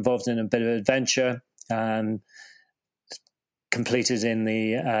getting involved in a bit of adventure. Completed the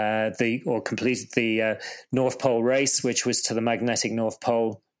North Pole race, which was to the magnetic North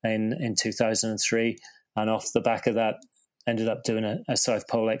Pole in 2003, and off the back of that, ended up doing a South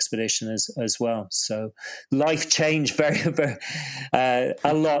Pole expedition as well. So life changed very, very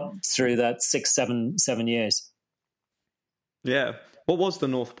a lot through that 7 years. Yeah. What was the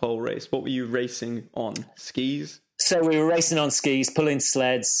North Pole race? What were you racing on? Skis? So we were racing on skis, pulling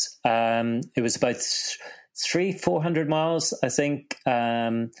sleds. It was about 300-400 miles, I think,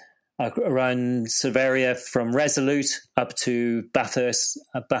 around Severia from Resolute up to Bathurst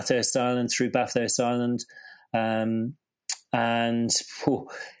Island, through Bathurst Island. And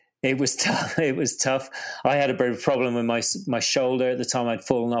it was tough. It was tough. I had a bit of a problem with my shoulder at the time. I'd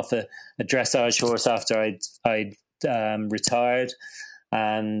fallen off a dressage horse after I'd retired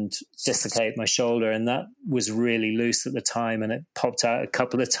and dislocated my shoulder, and that was really loose at the time, and it popped out a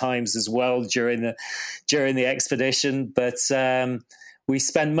couple of times as well during the expedition. But we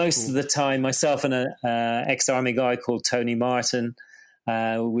spent most of the time, myself and an ex-army guy called Tony Martin,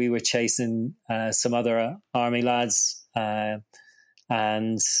 we were chasing some other army lads, and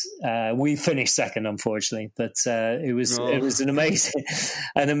we finished second, unfortunately. But it was an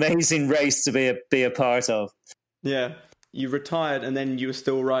amazing race to be a part of. Yeah. You retired and then you were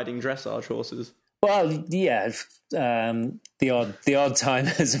still riding dressage horses. Well, yeah, the odd time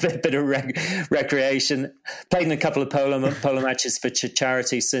as a bit of recreation. Played in a couple of polo matches for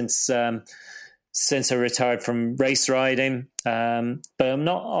charity since I retired from race riding. But I'm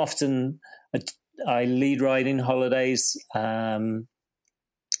not often. I lead riding holidays,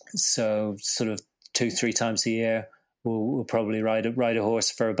 so sort of 2-3 times a year we'll probably ride a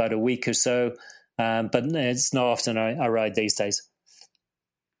horse for about a week or so. But it's not often I ride these days.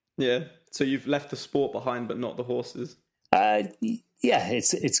 Yeah, so you've left the sport behind, but not the horses. Yeah,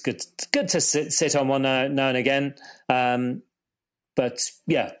 it's good to sit on one now and again. But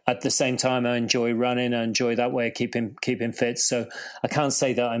yeah, at the same time, I enjoy running. I enjoy that way of keeping fit. So I can't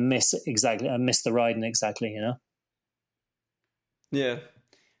say that I miss the riding exactly. You know. Yeah,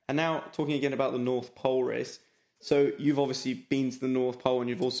 and now talking again about the North Pole race. So you've obviously been to the North Pole and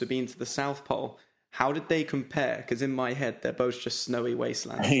you've also been to the South Pole. How did they compare? Because in my head, they're both just snowy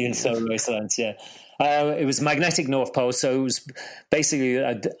wastelands. Snowy wastelands, yeah. It was magnetic North Pole, so it was basically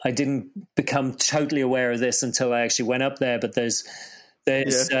I didn't become totally aware of this until I actually went up there. But there's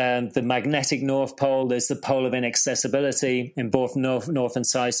the magnetic North Pole. There's the pole of inaccessibility in both north and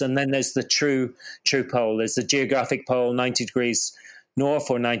south, and then there's the true pole. There's the geographic pole, 90 degrees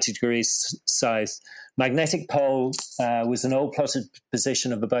north or 90 degrees south. Magnetic pole was an old plotted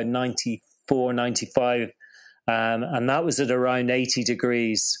position of about 94, 95, and that was at around 80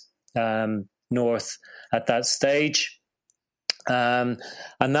 degrees north at that stage. And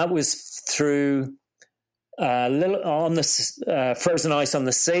that was through little on the frozen ice on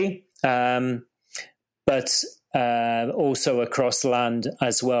the sea, but also across land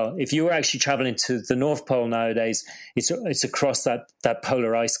as well. If you were actually traveling to the North Pole nowadays, it's across that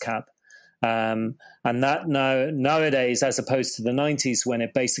polar ice cap. And that nowadays, as opposed to the 90s, when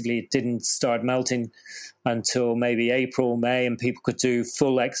it basically didn't start melting until maybe April, May, and people could do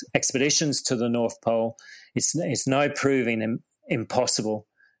full expeditions to the North Pole, it's now proving impossible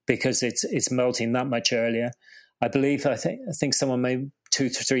because it's melting that much earlier. I think someone maybe 2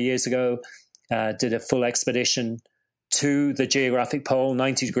 to 3 years ago did a full expedition to the geographic pole,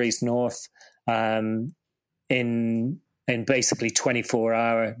 90 degrees north, in basically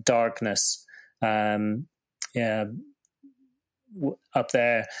 24-hour darkness. Up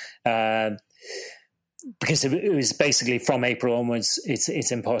there, because it was basically from April onwards.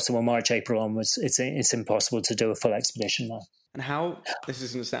 It's impossible. March, April onwards. It's impossible to do a full expedition now. And how? This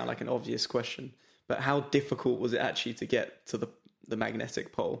is going to sound like an obvious question, but how difficult was it actually to get to the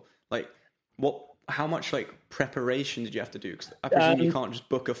magnetic pole? Like, what? How much preparation did you have to do? Because I presume you can't just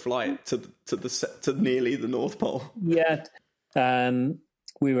book a flight to nearly the North Pole. Yeah.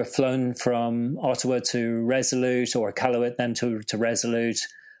 We were flown from Ottawa to Resolute, or Iqaluit then to Resolute.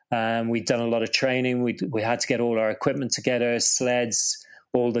 We'd done a lot of training. We had to get all our equipment together, sleds,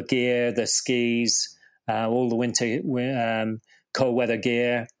 all the gear, the skis, all the winter cold weather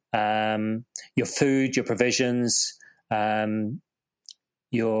gear, your food, your provisions,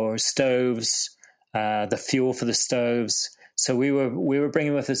 your stoves, the fuel for the stoves. So we were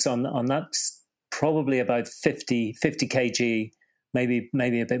bringing with us on that probably about 50 kg,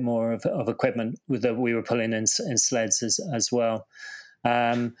 maybe a bit more of equipment that we were pulling in sleds as well.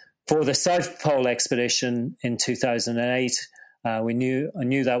 For the South Pole expedition in 2008, I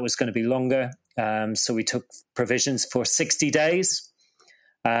knew that was going to be longer, so we took provisions for 60 days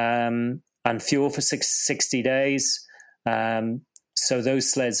and fuel for 60 days. So those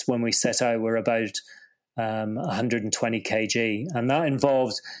sleds, when we set out, were about 120 kg, and that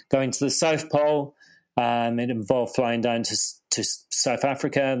involved going to the South Pole. It involved flying down to South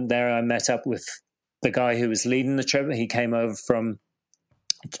Africa. There I met up with the guy who was leading the trip. He came over from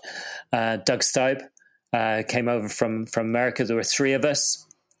Doug Staub, came over from America. There were three of us.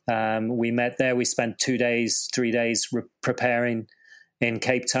 We met there. We spent 3 days preparing in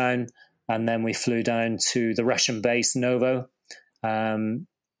Cape Town, and then we flew down to the Russian base Novo, Antarctica.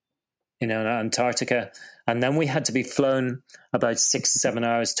 And then we had to be flown about 6 to 7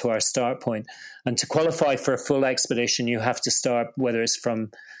 hours to our start point. And to qualify for a full expedition, you have to start, whether it's to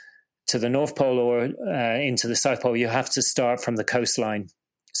the North Pole or into the South Pole, you have to start from the coastline.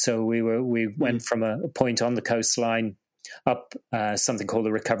 So we went from a point on the coastline up something called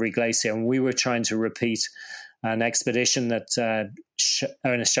the Recovery Glacier, and we were trying to repeat an expedition that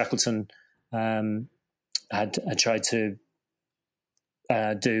Ernest Shackleton had tried to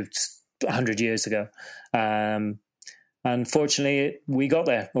do 100 years ago. Unfortunately, we got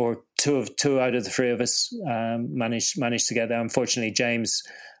there, or two out of the three of us managed to get there. Unfortunately, James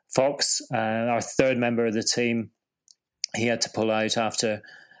Fox, our third member of the team, he had to pull out after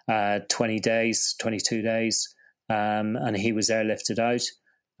 22 days, and he was airlifted out.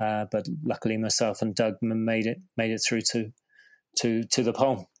 But luckily, myself and Doug made it through to the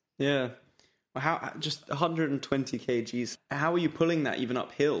pole. Yeah, how just 120 kgs? How are you pulling that even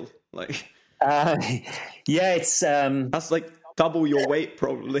uphill? It's that's double your weight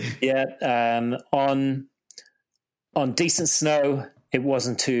probably. Yeah, on decent snow, it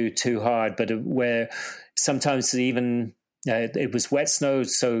wasn't too hard, but where sometimes even it was wet snow,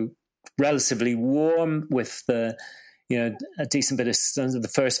 so relatively warm with a decent bit of snow. The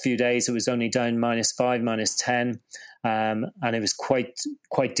first few days it was only down -5, -10, and it was quite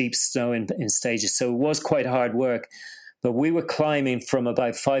deep snow in stages, so it was quite hard work. But we were climbing from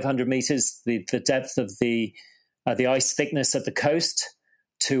about 500 meters, the depth of the ice thickness at the coast,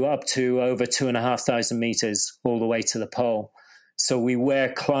 to up to over 2,500 meters all the way to the pole. So we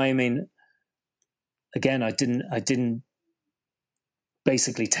were climbing. Again, I didn't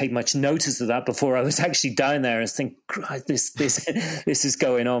basically take much notice of that before I was actually down there. I was thinking, this is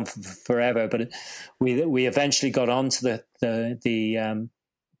going on forever. But we eventually got onto the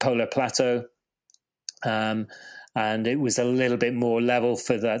polar plateau, and it was a little bit more level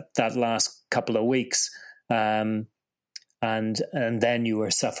for that last couple of weeks, and then you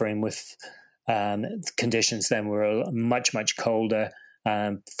were suffering with conditions. Then were much colder.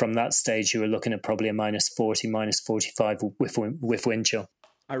 From that stage, you were looking at probably a -40, -45 with wind chill.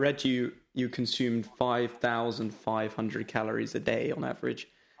 I read you consumed 5,500 calories a day on average.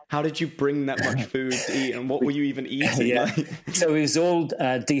 How did you bring that much food to eat, and what were you even eating? Yeah. So it was all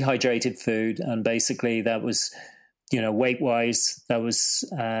dehydrated food, and basically that was, weight-wise, that was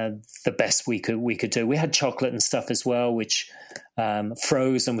the best we could do. We had chocolate and stuff as well, which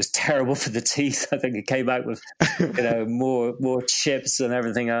froze and was terrible for the teeth. I think it came out with more chips and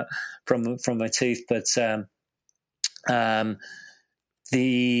everything from my teeth. But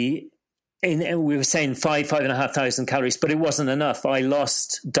we were saying 5,500 calories, but it wasn't enough. I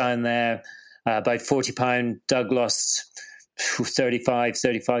lost down there about 40 pounds. Doug lost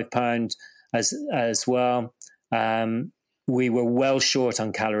 35 pounds as well. we were well short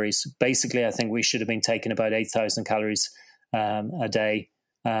on calories. Basically, I think we should have been taking about 8,000 calories a day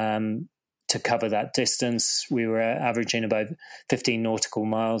to cover that distance. We were averaging about 15 nautical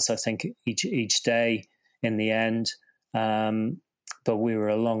miles, I think, each day in the end. But we were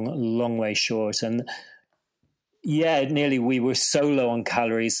a long way short. And yeah, we were so low on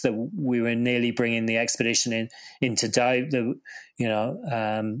calories that we were nearly bringing the expedition into doubt.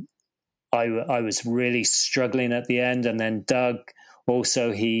 I was really struggling at the end. And then Doug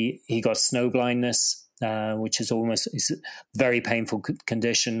also, he got snow blindness, which is a very painful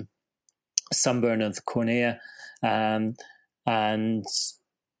condition, sunburn of the cornea. And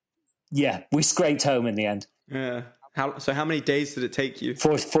yeah, we scraped home in the end. Yeah. How many days did it take you?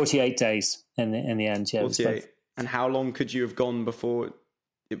 48 days in the end. Yeah. 48. And how long could you have gone before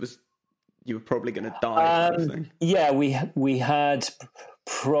you were probably going to die? Yeah, we had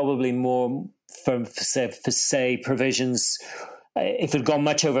probably more for say provisions. If it had gone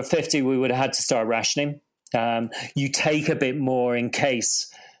much over 50, we would have had to start rationing. You take a bit more in case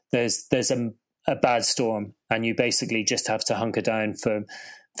there's a bad storm, and you basically just have to hunker down for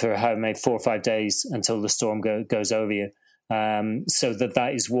how many 4 or 5 days until the storm goes over you. So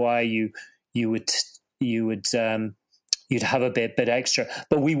that is why you'd have a bit extra,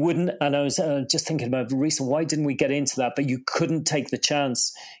 but we wouldn't. And I was just thinking about the reason why didn't we get into that? But you couldn't take the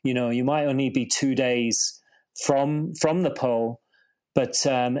chance. You might only be 2 days from the pole, but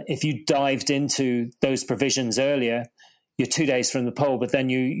if you dived into those provisions earlier, you're 2 days from the pole, but then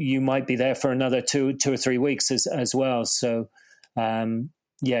you might be there for another two or 3 weeks as well. So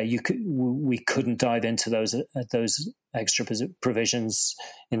we couldn't dive into those extra provisions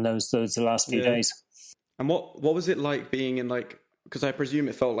in those last few days. And what was it like being in, because I presume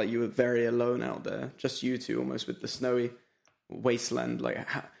it felt like you were very alone out there, just you two, almost with the snowy wasteland.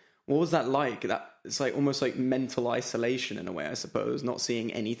 What was that like? It's like almost like mental isolation in a way, I suppose, not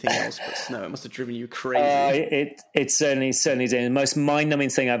seeing anything else but snow. It must have driven you crazy. It certainly did. The most mind-numbing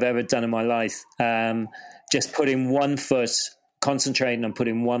thing I've ever done in my life. Just concentrating on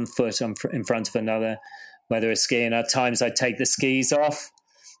putting one foot in front of another, whether it's skiing. At times I'd take the skis off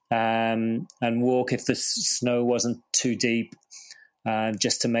and walk if the snow wasn't too deep,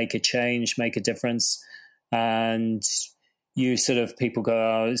 just to make a change, make a difference. And people go,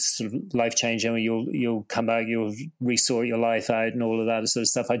 oh, it's sort of life changing. You'll come back, you'll resort your life out and all of that sort of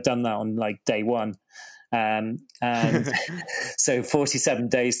stuff. I'd done that on day one. And so 47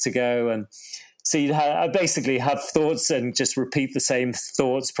 days to go. And so I basically have thoughts and just repeat the same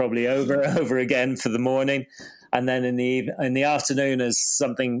thoughts probably over and over again for the morning. And then in the afternoon,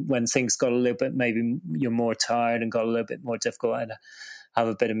 when things got a little bit, maybe you're more tired and got a little bit more difficult, I'd have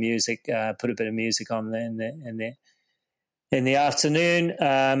a bit of music, put a bit of music on in the afternoon.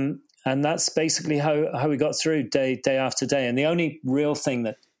 And that's basically how we got through day after day. And the only real thing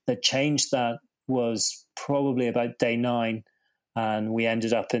that changed that was probably about day 9. And we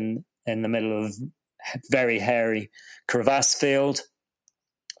ended up in the middle of very hairy crevasse field.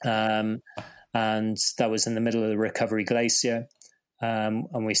 And that was in the middle of the Recovery Glacier. And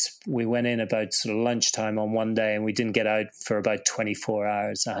we went in about sort of lunchtime on one day, and we didn't get out for about 24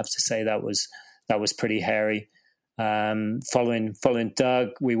 hours. I have to say that was pretty hairy. Following Doug,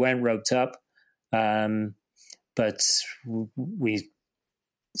 we went roped up, but we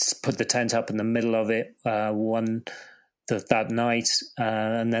put the tent up in the middle of it that night,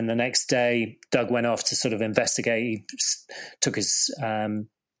 and then the next day, Doug went off to sort of investigate. He took his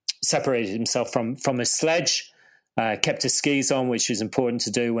separated himself from his sledge, kept his skis on, which is important to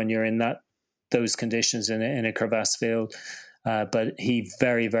do when you're in those conditions in a crevasse field. But he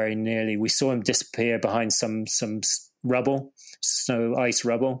very, very nearly, we saw him disappear behind some rubble, snow ice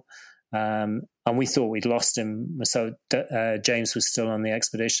rubble, and we thought we'd lost him. So James was still on the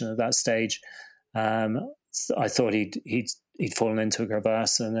expedition at that stage. I thought he'd fallen into a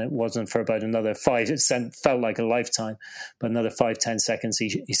crevasse, and it wasn't for about another 5. It felt like a lifetime, but another 5-10 seconds,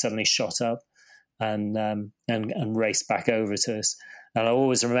 he suddenly shot up and raced back over to us. And I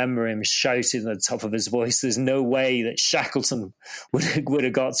always remember him shouting at the top of his voice, "There's no way that Shackleton would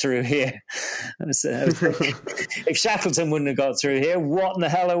have got through here." If Shackleton wouldn't have got through here, what in the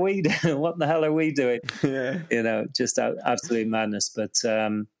hell are we doing? What in the hell are we doing? Yeah. Just absolute madness. But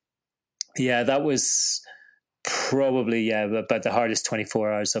that was probably about the hardest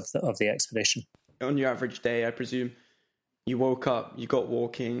 24 hours of the expedition. On your average day, I presume you woke up, you got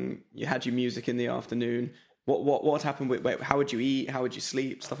walking, you had your music in the afternoon. What happened with how would you eat, how would you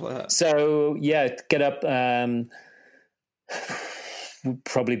sleep, stuff like that? So get up,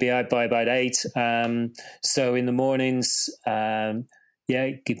 probably be out by about 8. So in the mornings,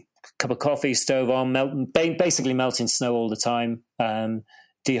 cup of coffee, stove on, basically melting snow all the time.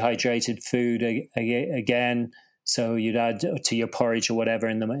 Dehydrated food again, so you'd add to your porridge or whatever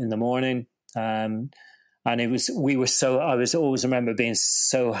in the morning. And I was always remember being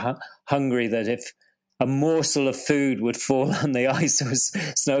so hungry that if a morsel of food would fall on the ice or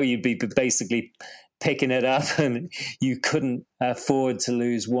snow, you'd be basically picking it up, and you couldn't afford to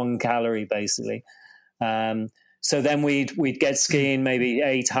lose 1 calorie basically. So then we'd get skiing maybe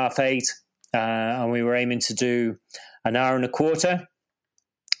 8:30, and we were aiming to do an hour and a quarter,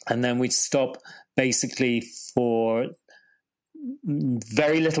 and then we'd stop basically for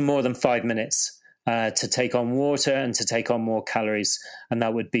very little more than 5 minutes to take on water and to take on more calories, and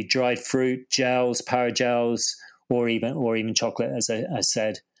that would be dried fruit, gels, power gels, or even chocolate, as I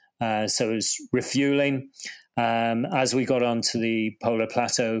said. So it was refueling. As we got onto the polar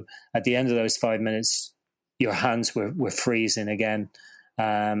plateau, at the end of those 5 minutes, your hands were freezing again.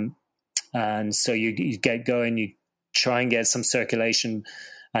 And so you get going, you try and get some circulation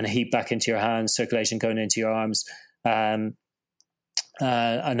and heat back into your hands, circulation going into your arms.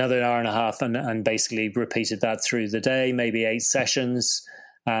 Another hour and a half, and basically repeated that through the day, maybe 8 sessions.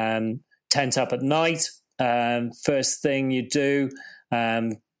 Tent up at night. First thing you do,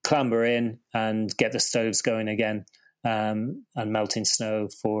 clamber in and get the stoves going again, and melting snow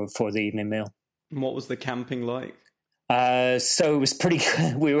for the evening meal. And what was the camping like? So it was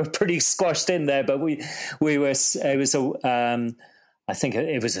we were pretty squashed in there, but it was I think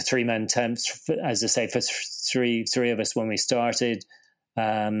it was a 3-man tent, as I say, for three of us when we started.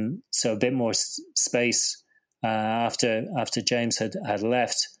 So a bit more space after James had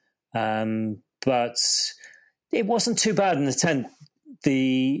left, but it wasn't too bad in the tent.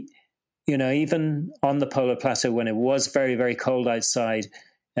 Even on the polar plateau, when it was very, very cold outside,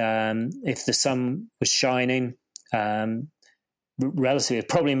 if the sun was shining, relatively, it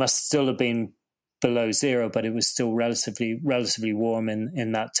probably must still have been below zero, but it was still relatively warm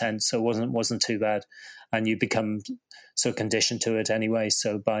in that tent, so it wasn't too bad, and you become so conditioned to it anyway.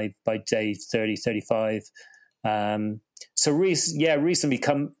 So by day 30, 35, so reasonably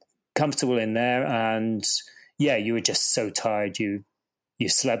comfortable in there, and you were just so tired. You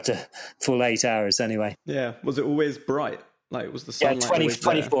slept a full 8 hours anyway. Yeah, was it always bright? Like, was the sunlight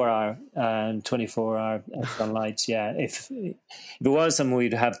 24 hour sunlight. Yeah, if it was, and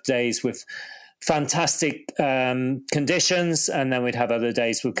we'd have days with fantastic conditions, and then we'd have other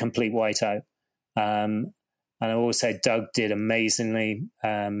days with complete whiteout. And I always say Doug did amazingly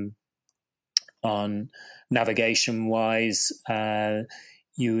on navigation wise.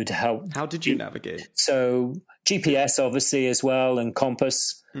 You would help. How did you navigate? So GPS obviously as well, and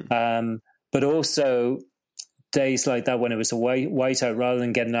compass, but also days like that when it was a whiteout, rather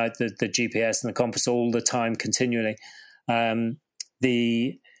than getting out the GPS and the compass all the time continually,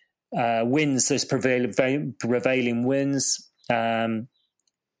 the winds, there's prevailing winds down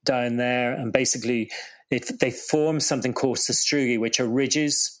there, and basically they form something called sastrugi, which are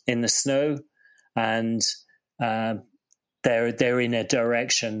ridges in the snow, and they're in a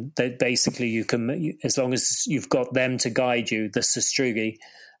direction that basically you can, as long as you've got them to guide you, the sastrugi,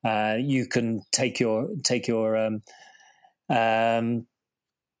 you can take your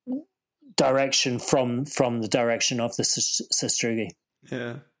direction from the direction of the sastrugi.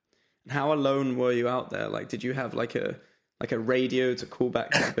 Yeah. How alone were you out there? Like, did you have like a radio to call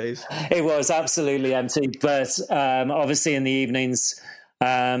back to the base? It was absolutely empty, but obviously in the evenings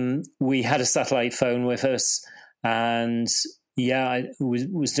we had a satellite phone with us, and I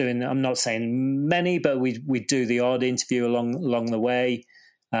was doing, I'm not saying many, but we'd do the odd interview along the way.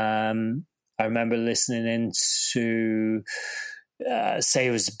 I remember listening in to say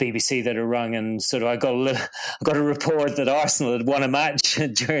it was BBC that had rung, and sort of I got a report that Arsenal had won a match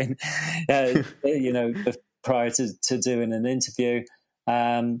during prior to doing an interview,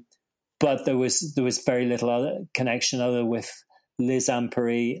 but there was very little other connection other with Liz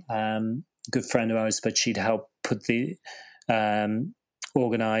Ampery, good friend of ours, but she'd help put the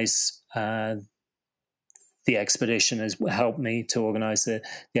organize the expedition, has helped me to organize the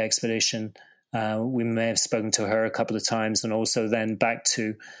expedition. We may have spoken to her a couple of times, and also then back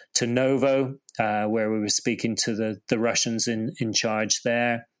to Novo, where we were speaking to the Russians in charge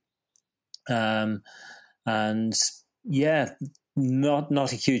there. And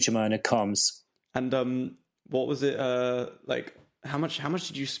not a huge amount of comms. And what was it like? How much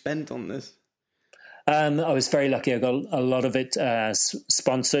did you spend on this? I was very lucky. I got a lot of it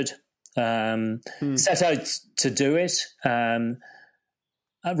sponsored. Set out to do it,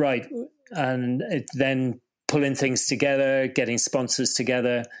 right, and then pulling things together, getting sponsors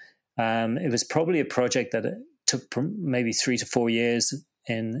together. It was probably a project that it took maybe 3 to 4 years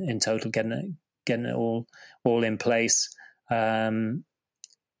in total, getting it all in place. I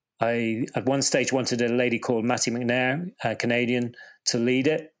at one stage wanted a lady called Matty McNair, a Canadian, to lead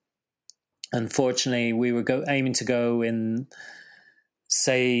it. Unfortunately, we were aiming to go in,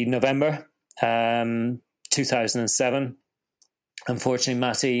 say, November 2007. Unfortunately,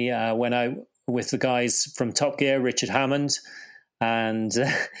 Matty went out with the guys from Top Gear, Richard Hammond and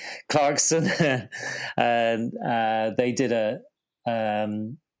Clarkson, and they did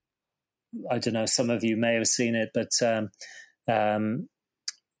I don't know, some of you may have seen it, but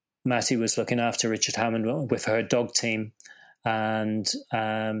Matty was looking after Richard Hammond with her dog team, and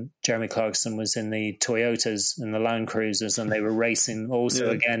Jeremy Clarkson was in the Toyotas and the Land Cruisers, and they were racing also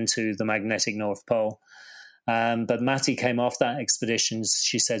again to the magnetic North Pole. But Matty came off that expedition.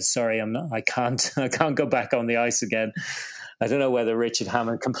 She said, "Sorry, I can't go back on the ice again." I don't know whether Richard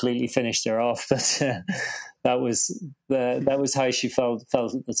Hammond completely finished her off, but that was how she felt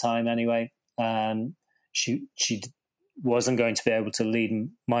at the time. Anyway, she wasn't going to be able to lead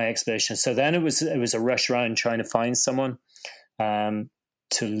my expedition. So then it was a rush around trying to find someone to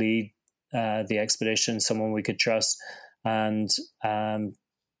lead the expedition, someone we could trust, and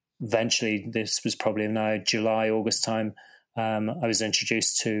eventually, this was probably now July, August time, I was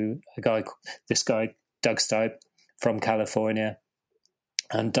introduced to this guy, Doug Stipe from California.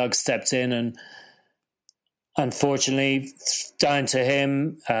 And Doug stepped in, and unfortunately, down to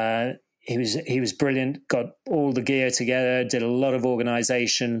him, he was brilliant, got all the gear together, did a lot of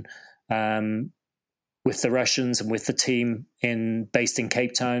organization with the Russians and with the team based in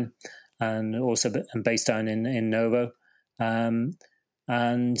Cape Town, and also based down in Novo.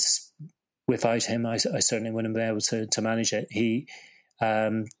 And without him, I certainly wouldn't be able to manage it. He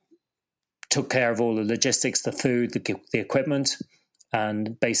took care of all the logistics, the food, the equipment,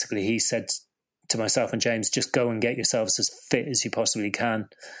 and basically he said to myself and James, just go and get yourselves as fit as you possibly can.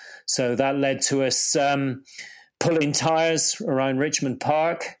 So that led to us pulling tyres around Richmond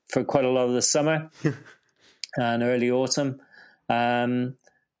Park for quite a lot of the summer and early autumn.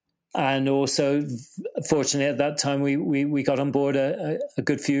 And also, fortunately, at that time, we got on board a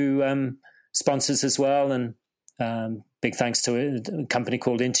good few sponsors as well, and big thanks to a company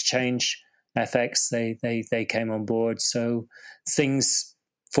called Interchange FX. They came on board, so things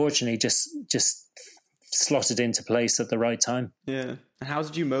fortunately just slotted into place at the right time. Yeah. And how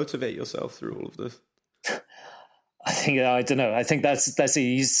did you motivate yourself through all of this? I don't know. I think that's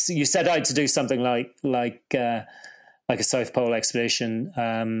you set out to do something like a South Pole expedition.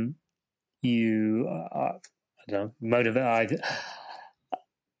 I don't know,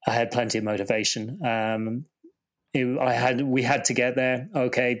 I had plenty of motivation. We had to get there.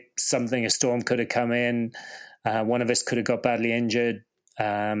 Okay, a storm could have come in. One of us could have got badly injured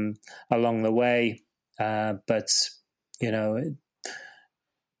along the way. But,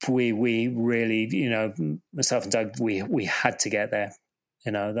 we really, myself and Doug, we had to get there.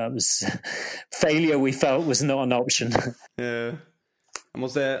 That was failure. We felt was not an option. Yeah. And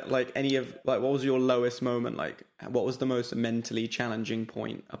was there what was your lowest moment? Like, what was the most mentally challenging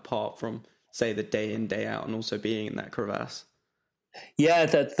point apart from, say, the day in, day out, and also being in that crevasse? Yeah,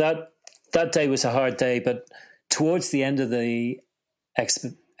 that day was a hard day, but towards the end of the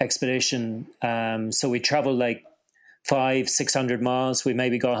expedition, so we traveled like 500-600 miles. We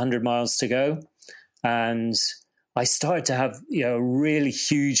maybe got 100 miles to go, and I started to have a really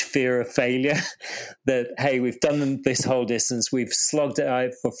huge fear of failure. That, hey, we've done this whole distance, we've slogged it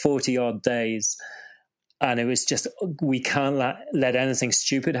out for 40 odd days, and it was just, we can't let anything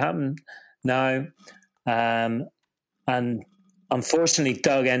stupid happen now. And unfortunately,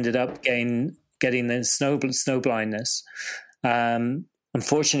 Doug ended up getting the snow blindness.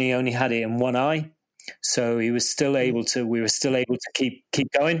 Unfortunately, he only had it in one eye, so we were still able to keep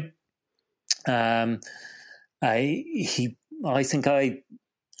going. I think I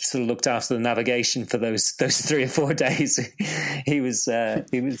sort of looked after the navigation for those 3 or 4 days. He was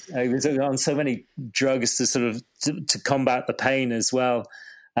on so many drugs to sort of to combat the pain as well,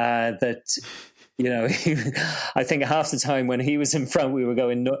 that I think half the time when he was in front, we were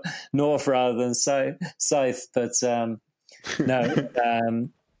going north rather than south. But no,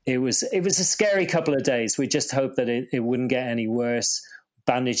 it was a scary couple of days. We just hoped that it wouldn't get any worse.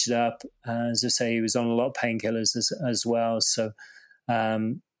 Bandaged it up. As I say, he was on a lot of painkillers as well. So,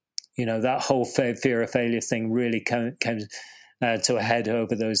 that whole fear of failure thing really came to a head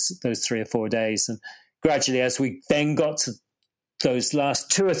over those 3 or 4 days. And gradually, as we then got to those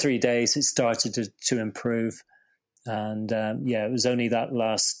last 2 or 3 days, it started to improve. And it was only that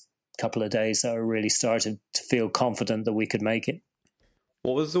last couple of days that I really started to feel confident that we could make it.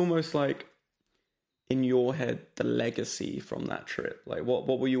 What was almost like in your head, the legacy from that trip? Like, what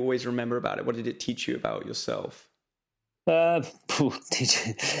will you always remember about it? What did it teach you about yourself? I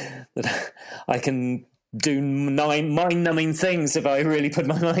can do 9 mind-numbing things if I really put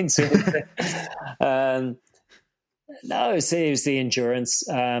my mind to it. No, it was the endurance.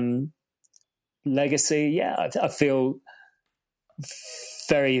 Legacy, yeah, I feel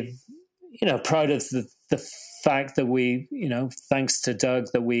very, proud of the fact that we, thanks to Doug,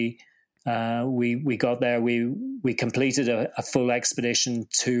 that we got there. We completed a full expedition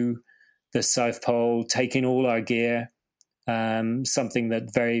to the South Pole, taking all our gear. Something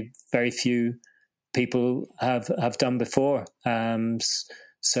that very, very few people have done before. And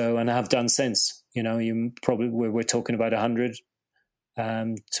have done since. We're talking about 100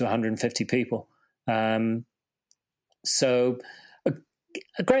 to 150 people. So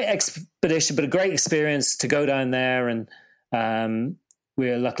a great expedition, but a great experience to go down there. And we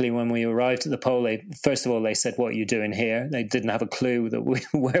were luckily, when we arrived at the pole, first of all, they said, "What are you doing here?" They didn't have a clue that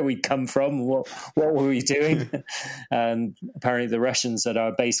where we'd come from, what were we doing. And apparently the Russians at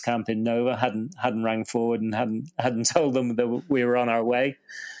our base camp in Nova hadn't rang forward and hadn't told them that we were on our way.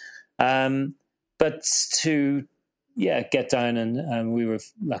 But to get down, and we were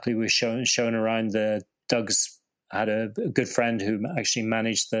shown around. Doug's had a good friend who actually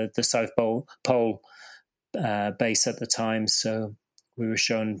managed the South Pole base at the time, so we were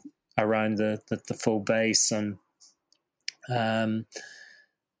shown around the full base, and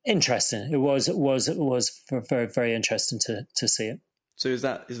interesting. It was very, very interesting to see it. So is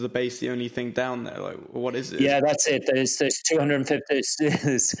the base the only thing down there? Like, what is it? Yeah, that's it. There's 250.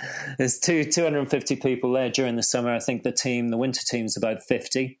 There's 250 people there during the summer. I think the winter team's about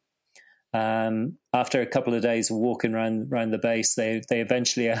 50. After a couple of days of walking around the base, they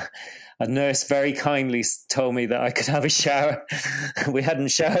eventually, a nurse very kindly told me that I could have a shower. We hadn't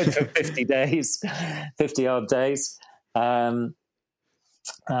showered for 50 odd days.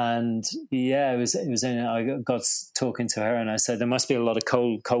 And it was I got talking to her, and I said, there must be a lot of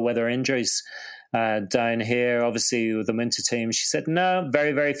cold weather injuries down here, obviously with the winter team. She said, no,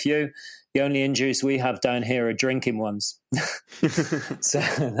 very, very few. The only injuries we have down here are drinking ones. So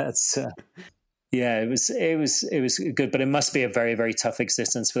that's it was good, but it must be a very, very tough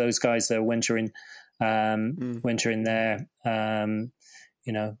existence for those guys that are wintering there.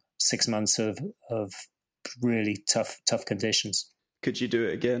 6 months of really tough conditions. Could you do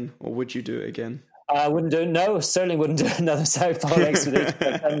it again, or would you do it again? I wouldn't do it. No, certainly wouldn't do another South Pole expedition.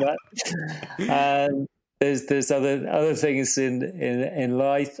 I've done that. There's other things in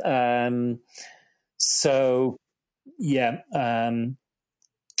life. And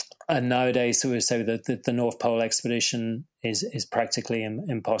nowadays, so we say that the North Pole expedition is practically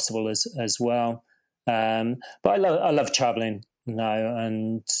impossible as well. But I love traveling now,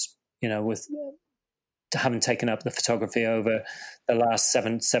 and with having taken up the photography over the last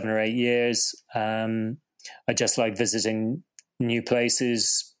seven or 8 years, I just like visiting new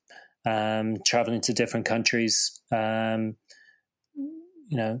places, traveling to different countries,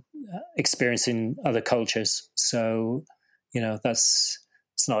 experiencing other cultures. So,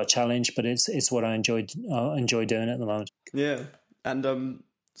 it's not a challenge, but it's what I enjoy doing at the moment. Yeah. And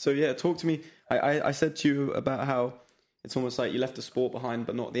talk to me. I said to you about how it's almost like you left the sport behind,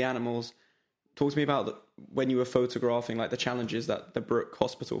 but not the animals. Talk to me about when you were photographing, like the challenges that the Brook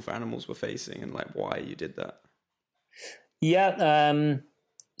Hospital for Animals were facing, and like why you did that. Yeah.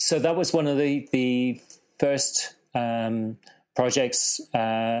 So that was one of the first projects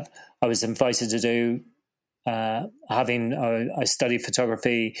I was invited to do. I studied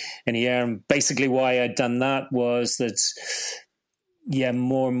photography in a year, and basically why I'd done that was that,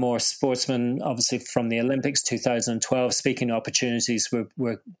 more and more sportsmen, obviously from the Olympics 2012, speaking opportunities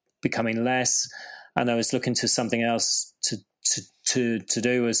were becoming less, and I was looking to something else to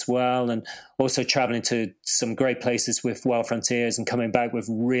do as well, and also traveling to some great places with Wild Frontiers and coming back with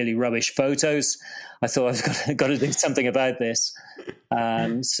really rubbish photos. I thought I've got to do something about this,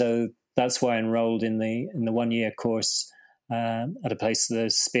 so that's why I enrolled in the 1 year course at a place,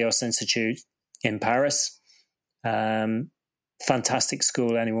 the Speos Institute in Paris. Fantastic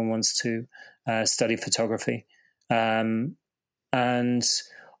school. Anyone wants to study photography, and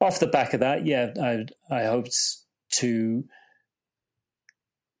off the back of that, I hoped to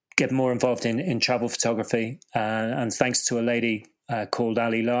get more involved in travel photography, and thanks to a lady called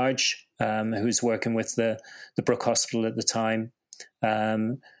Ali Large, who was working with the Brook Hospital at the time.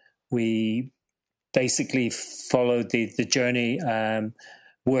 We basically followed the journey,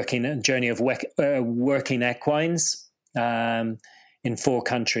 working of working equines in 4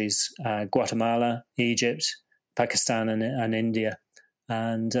 countries: Guatemala, Egypt, Pakistan, and India.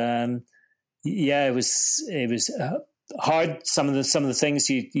 And yeah, it was hard. Some of the things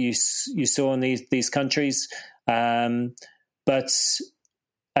you saw in these countries, but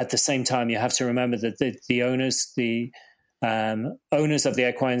at the same time, you have to remember that the owners, owners of the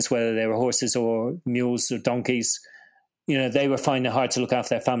equines, whether they were horses or mules or donkeys, they were finding it hard to look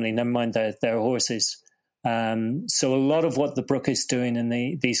after their family, never mind their horses. So a lot of what the Brook is doing in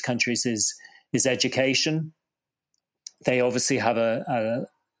these countries is education. They obviously have a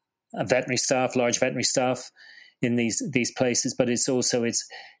veterinary staff, large veterinary staff in these places, but it's also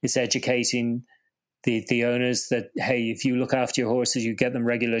it's educating the owners that, hey, if you look after your horses, you get them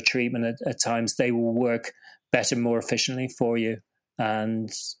regular treatment at times, they will work better, more efficiently for you.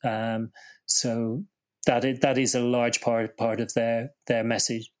 And so that is a large part of their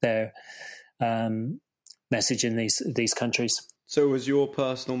message, their message in these countries. So was your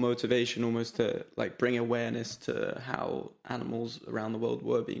personal motivation almost to bring awareness to how animals around the world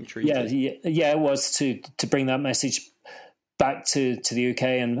were being treated? Yeah, it was to bring that message back to the UK,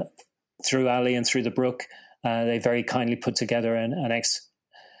 and through Ali and through the Brook, they very kindly put together an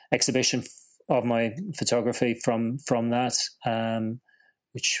exhibition of my photography from that,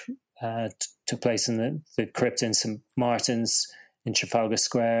 which took place in the crypt in St Martin's in Trafalgar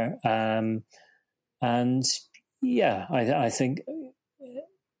Square, and yeah, I think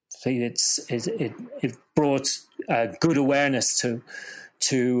it brought good awareness to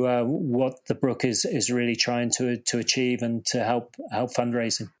what the Brook is really trying to achieve and to help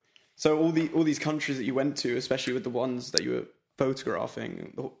fundraising. So all these countries that you went to, especially with the ones that you were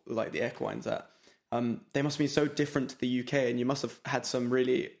photographing, like the equines at, they must have been so different to the UK, and you must have had some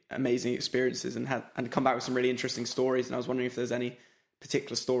really amazing experiences and come back with some really interesting stories. And I was wondering if there's any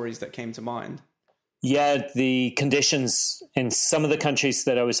particular stories that came to mind. Yeah, the conditions in some of the countries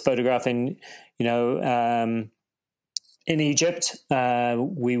that I was photographing, in Egypt,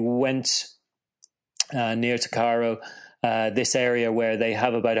 we went near to Cairo, this area where they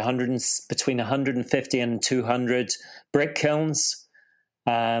have about between 150 and 200 brick kilns.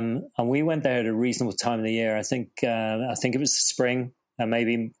 And we went there at a reasonable time of the year. I think it was spring,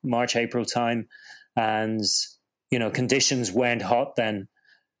 maybe March, April time. And, conditions weren't hot then,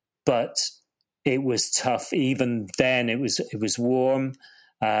 but it was tough. Even then it was warm.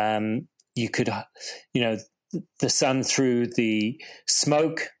 You could, the sun through the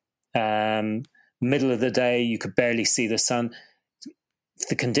smoke, middle of the day, you could barely see the sun.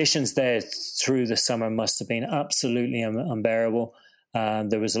 The conditions there through the summer must have been absolutely unbearable.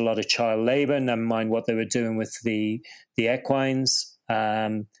 There was a lot of child labor, never mind what they were doing with the equines.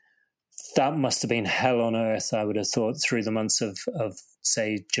 That must have been hell on earth, I would have thought, through the months of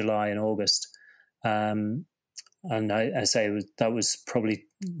say, July and August. And I say that was probably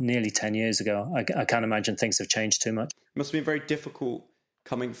nearly 10 years ago. I can't imagine things have changed too much. It must have been very difficult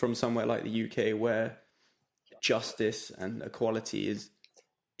coming from somewhere like the UK, where justice and equality is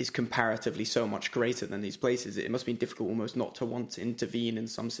comparatively so much greater than these places. It must have been difficult almost not to want to intervene in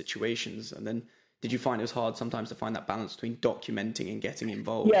some situations. And then did you find it was hard sometimes to find that balance between documenting and getting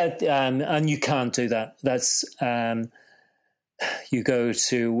involved? Yeah, and you can't do that. That's... there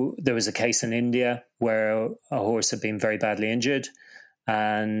was a case in India where a horse had been very badly injured,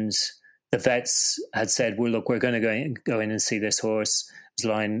 and the vets had said, well, look, we're going to go in and see this horse. He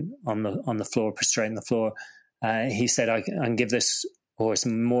was lying on the floor, prostrate on the floor. He said, I can give this horse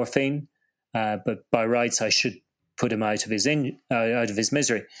morphine, but by rights I should put him out of his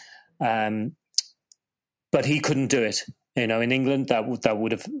misery. But he couldn't do it. In England that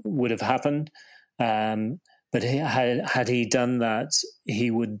would have happened. But had he done that,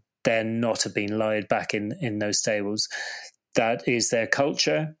 he would then not have been lied back in those stables. That is their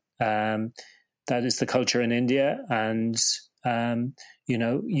culture. That is the culture in India, and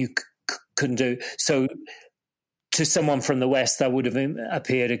you couldn't do so. To someone from the West, that would have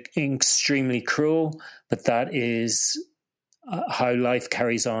appeared extremely cruel. But that is how life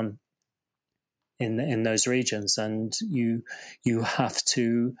carries on in those regions, and you have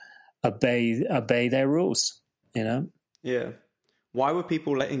to obey their rules. Yeah. Why were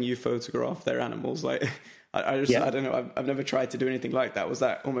people letting you photograph their animals? I don't know. I've never tried to do anything like that. Was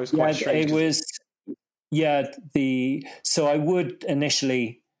that almost quite strange? It was. Yeah. So I would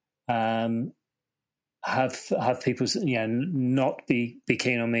initially have people, not be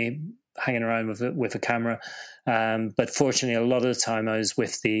keen on me hanging around with a camera. But fortunately, a lot of the time I was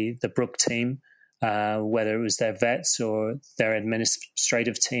with the Brook team, whether it was their vets or their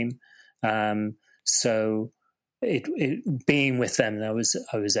administrative team. So it being with them, I was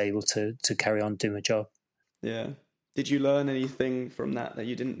able to carry on doing my job. Yeah. Did you learn anything from that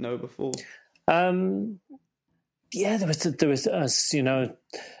you didn't know before? Yeah, there was as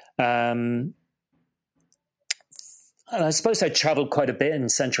And I suppose I traveled quite a bit in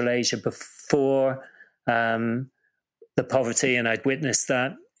Central Asia before the poverty, and I'd witnessed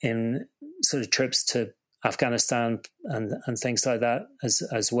that in sort of trips to Afghanistan and things like that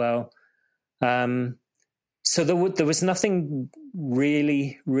as well. So there was nothing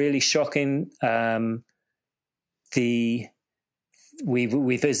really shocking.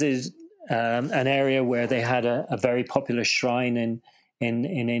 We visited an area where they had a very popular shrine in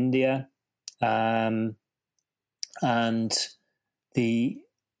India, and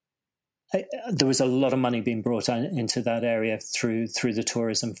there was a lot of money being brought into that area through the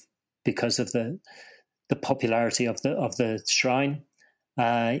tourism because of the popularity of the shrine.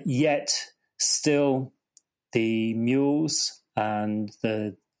 Yet still, the mules and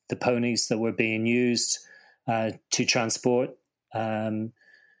the ponies that were being used to transport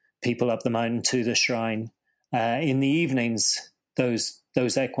people up the mountain to the shrine, in the evenings, those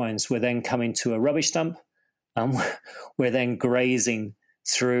equines were then coming to a rubbish dump and were then grazing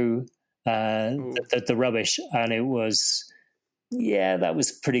through the rubbish, and it was, that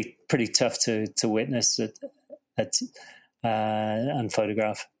was pretty tough to witness and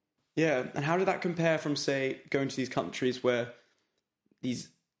photograph. Yeah, and how did that compare from, say, going to these countries where these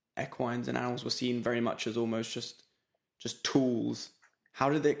equines and animals were seen very much as almost just tools? How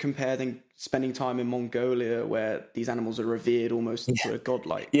did it compare then spending time in Mongolia, where these animals are revered almost to a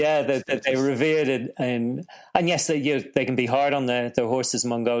godlike? Yeah, they're revered, and yes, they can be hard on their horses in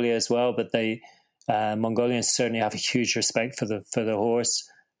Mongolia as well, but Mongolians certainly have a huge respect for the horse.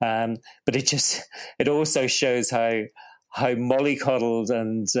 But it also shows how mollycoddled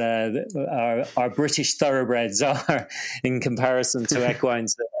and our British thoroughbreds are in comparison to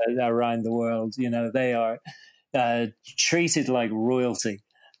equines around the world. They are treated like royalty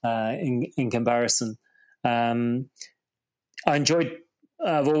in comparison. I've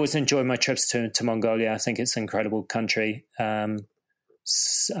always enjoyed my trips to Mongolia. I think it's an incredible country. And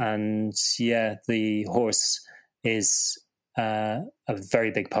the horse is a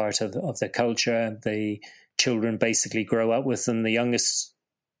very big part of the culture. The children basically grow up with them. The youngest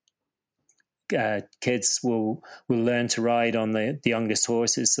kids will learn to ride on the youngest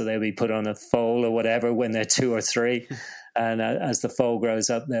horses, so they'll be put on a foal or whatever when they're 2 or 3, and as the foal grows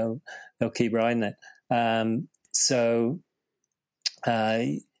up, they'll keep riding it. An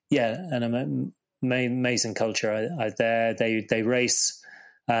amazing culture out there. They race.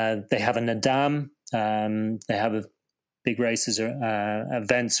 They have a Nadam. They have big races or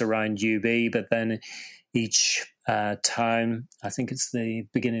events around UB, but then each town, I think it's the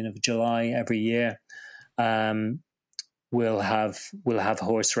beginning of July every year, we'll have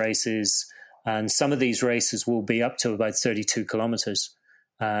horse races, and some of these races will be up to about 32 kilometers.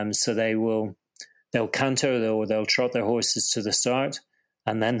 So they'll canter or they'll trot their horses to the start,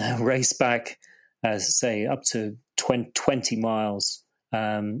 and then they'll race back, say up to 20 miles.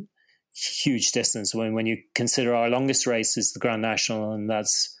 Huge distance when you consider our longest race is the Grand National, and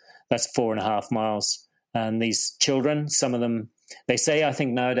that's 4.5 miles. And these children, some of them, they say, I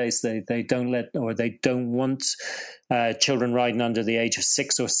think nowadays they don't want children riding under the age of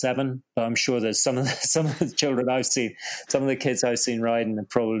 6 or 7. But I'm sure that some of the children I've seen, some of the kids I've seen riding have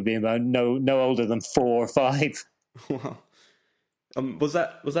probably been about no older than 4 or 5. Wow. Was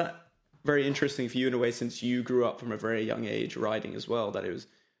that very interesting for you in a way, since you grew up from a very young age riding as well? That it was,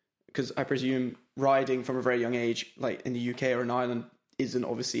 because I presume riding from a very young age, like in the UK or in Ireland, isn't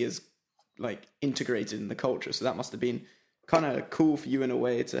obviously as like integrated in the culture. So that must have been kind of cool for you in a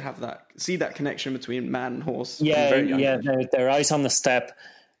way to have see that connection between man and horse. They're out on the steppe,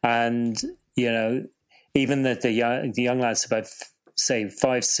 and even the young lads about say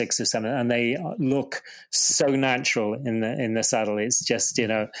 5, 6 or 7, and they look so natural in the saddle. It's just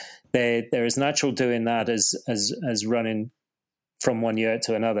they're as natural doing that as running from one year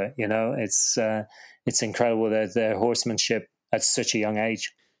to another. It's incredible their horsemanship at such a young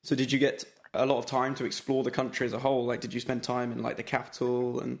age. So did you get a lot of time to explore the country as a whole? Like, did you spend time in like the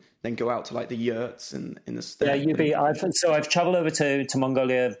capital and then go out to like the yurts in the steppe? Yeah, I've traveled over to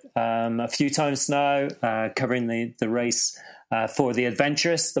Mongolia a few times now, covering the race for the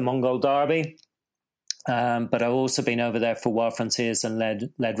Adventurous, the Mongol Derby. But I've also been over there for Wild Frontiers and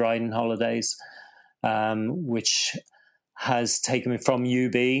led riding holidays, which has taken me from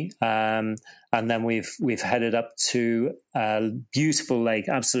UB, and then we've headed up to a beautiful lake,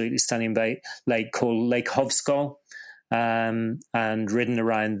 absolutely stunning lake called Lake Hovskol, and ridden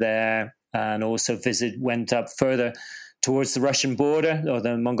around there, and also went up further towards the Russian border or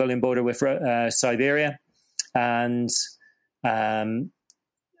the Mongolian border with Siberia, and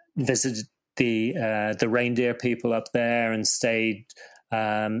visited the reindeer people up there and stayed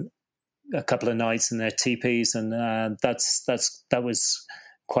a couple of nights in their teepees, and that was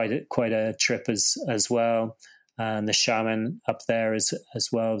quite a trip as well. And the shaman up there as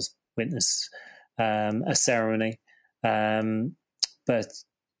well as witness a ceremony. But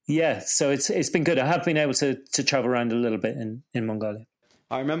yeah, so it's been good. I have been able to travel around a little bit in Mongolia.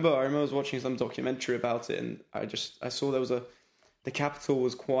 I remember I was watching some documentary about it, and I saw the capital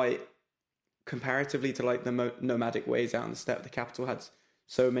was quite, comparatively to like the nomadic ways out in the steppe, the capital had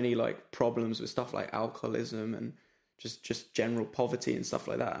so many like problems with stuff like alcoholism and just general poverty and stuff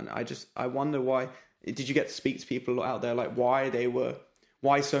like that. And I wonder, why did you get to speak to people out there, like why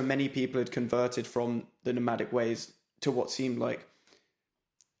so many people had converted from the nomadic ways to what seemed like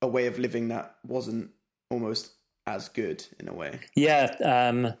a way of living that wasn't almost as good in a way?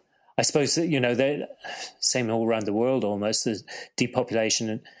 Yeah, I suppose that, the same all around the world almost. The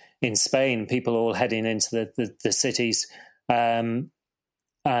depopulation in Spain, people all heading into the cities. And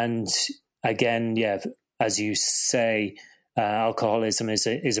again, yeah, as you say, alcoholism is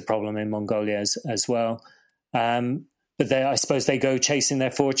a problem in Mongolia as well. But I suppose they go chasing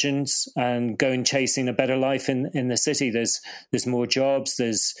their fortunes and going chasing a better life in the city. There's more jobs,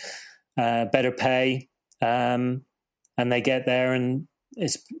 there's better pay, and they get there, and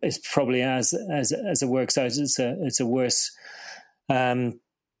it's probably as it works out, it's a worse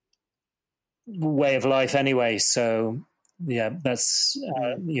way of life anyway. So yeah, that's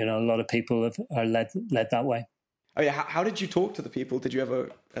a lot of people are led that way. Oh yeah, how did you talk to the people? Did you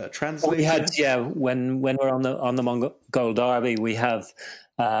have a translator? We had, when we're on the Mongol Derby, we have.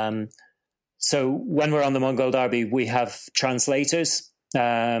 So when we're on the Mongol Derby, we have translators.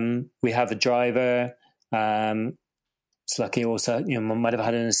 We have a driver. It's lucky also, I might have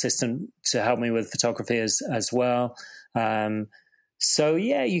had an assistant to help me with photography as well. So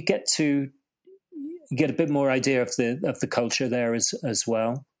yeah, you get a bit more idea of the culture there as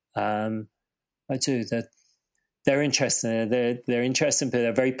well. I do that. They're interesting. They're interesting, but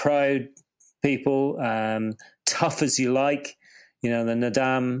they're very proud people. Tough as you like. The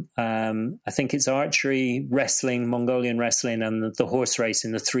Nadam. I think it's archery, wrestling, Mongolian wrestling, and the horse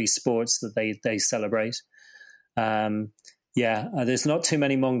racing. The three sports that they celebrate. There's not too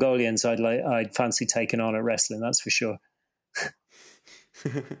many Mongolians I'd fancy taking on at wrestling. That's for sure.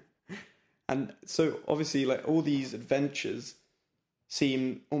 And so obviously, like, all these adventures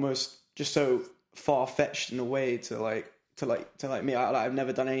seem almost just so far-fetched in a way to me. I've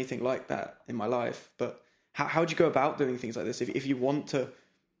never done anything like that in my life. But how do you go about doing things like this? If you want to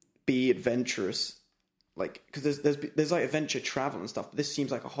be adventurous, like, because there's like adventure travel and stuff, but this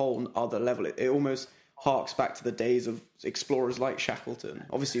seems like a whole other level. It almost harks back to the days of explorers like Shackleton,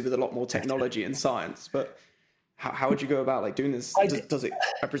 obviously with a lot more technology and science. But how would you go about like doing this? Does it?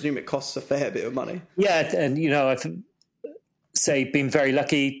 I presume it costs a fair bit of money. Yeah, and I've been very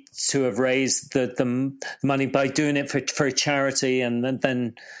lucky to have raised the money by doing it for a charity, and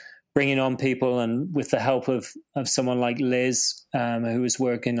then bringing on people, and with the help of someone like Liz, who was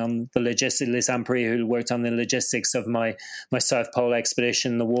working on the logistics, Liz Ampri, who worked on the logistics of my South Pole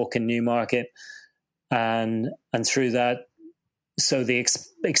expedition, the walk in Newmarket, and through that, so the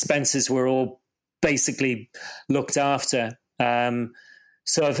expenses were all basically looked after. So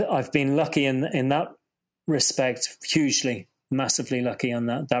I've been lucky in that respect, hugely, massively lucky on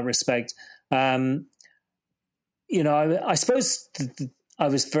that respect. I suppose I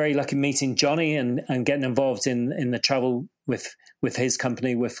was very lucky meeting Johnny and getting involved in the travel with his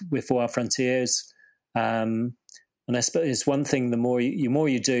company, with Wild Frontiers. And I suppose it's one thing, the more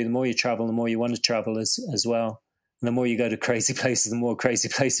you do, the more you travel, the more you want to travel as well. And the more you go to crazy places, the more crazy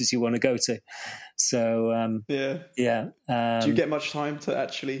places you want to go to. So, yeah. Do you get much time to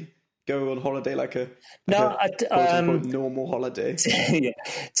actually go on holiday like a normal holiday? Yeah.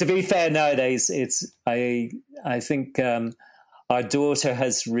 To be fair, nowadays, I think our daughter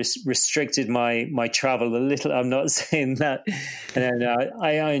has restricted my travel a little. I'm not saying that. And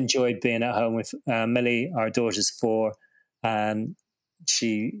I enjoyed being at home with Millie. Our daughter's 4.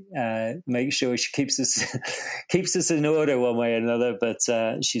 She makes sure she keeps us in order one way or another, but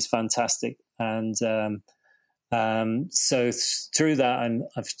she's fantastic. And so through that,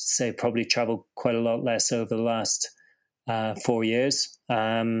 I've say probably traveled quite a lot less over the last 4 years.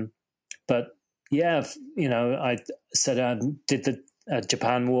 But yeah, I said I did the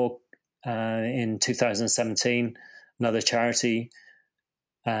Japan walk in 2017, another charity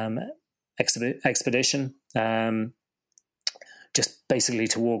expedition. Just basically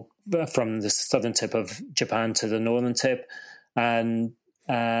to walk from the southern tip of Japan to the northern tip. And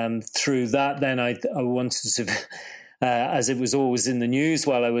through that, then I wanted to, as it was always in the news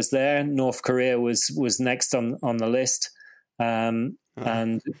while I was there, North Korea was next on the list.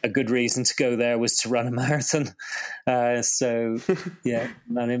 And a good reason to go there was to run a marathon. So yeah,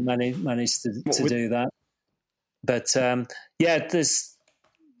 managed to do that. But this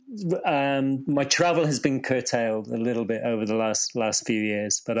my travel has been curtailed a little bit over the last few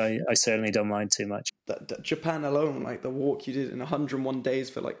years, but I certainly don't mind too much. Japan alone, like the walk you did in 101 days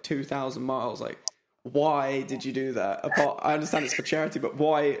for like 2,000 miles, like why did you do that? I understand it's for charity, but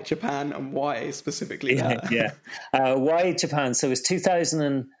why Japan, and why specifically that? Why Japan? So it was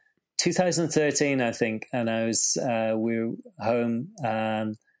 2013, I think, and I was we were home,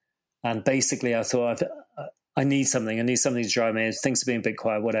 and basically I thought I need something to drive me. Things have been a bit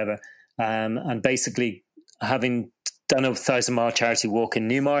quiet, whatever. And basically, having done a 1,000-mile charity walk in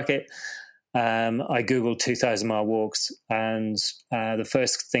Newmarket, I googled 2,000-mile walks, and the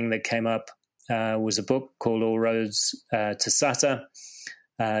first thing that came up was a book called All Roads to Sata,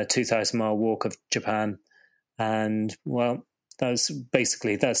 2,000-mile walk of Japan. And well, that's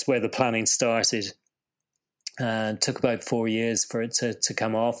where the planning started. Took about 4 years for it to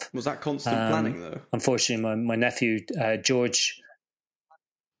come off. Was that constant planning though? Unfortunately, my nephew George.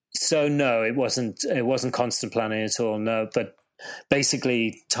 So no, it wasn't constant planning at all. No, but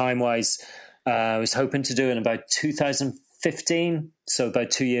basically, time-wise, I was hoping to do it in about 2015. So about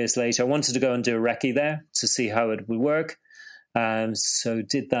 2 years later, I wanted to go and do a recce there to see how it would work. So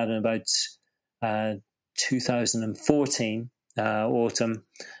did that in about 2014 autumn.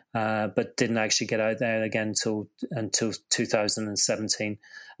 But didn't actually get out there again until 2017.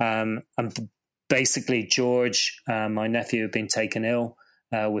 And basically, George, my nephew, had been taken ill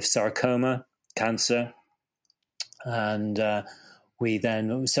with sarcoma, cancer, and so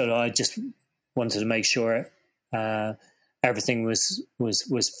I just wanted to make sure everything was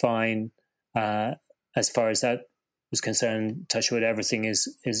fine as far as that was concerned. Touch wood, everything is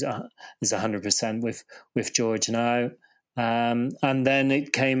 100% with George now. And then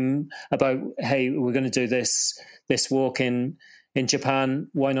it came about, hey, we're going to do this walk in Japan.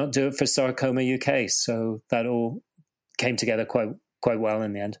 Why not do it for Sarcoma UK? So that all came together quite well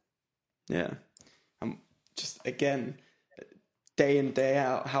in the end. Yeah. Just again, day in, day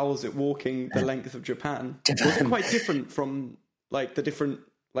out, how was it walking the length of Japan? Was it quite different from like the different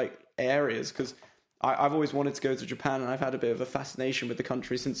like areas? Because I've always wanted to go to Japan, and I've had a bit of a fascination with the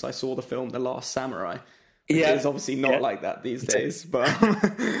country since I saw the film The Last Samurai. Yeah, it's obviously not like that these days, but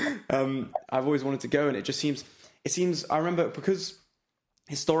I've always wanted to go, and it seems. I remember because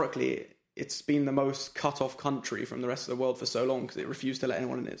historically it's been the most cut off country from the rest of the world for so long because it refused to let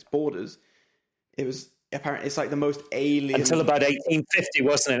anyone in its borders. It was apparently it's like the most alien until about 1850,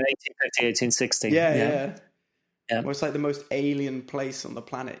 wasn't it? 1850, 1860. Yeah. Well, it's like the most alien place on the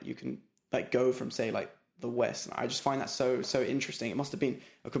planet you can like go from, say, like the West. And I just find that so interesting. It must have been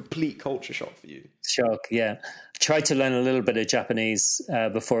a complete culture shock for you. Shock, yeah. I tried to learn a little bit of Japanese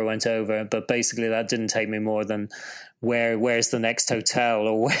before I went over, but basically that didn't take me more than where's the next hotel,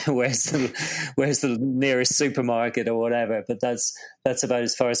 or where's the nearest supermarket or whatever. But that's about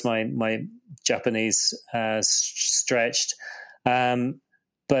as far as my Japanese stretched.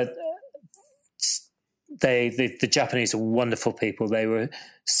 But the Japanese are wonderful people. They were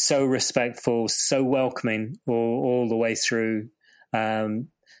so respectful, so welcoming all the way through. A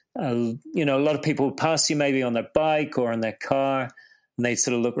lot of people would pass you maybe on their bike or on their car, and they'd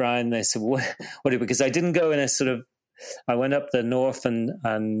sort of look around and they said, what? Because I didn't go in a sort of, I went up the north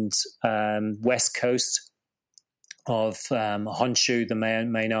and west coast of Honshu, the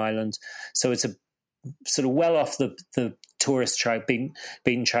main island. So it's a sort of well off the tourist track,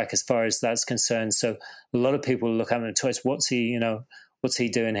 beaten track as far as that's concerned. So a lot of people look at him twice. What's he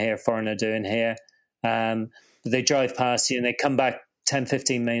doing here? Foreigner doing here? They drive past you and they come back 10,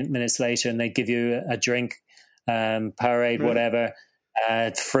 15 minutes later and they give you a drink, Powerade, whatever,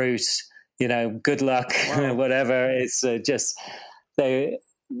 fruit, good luck, whatever. It's just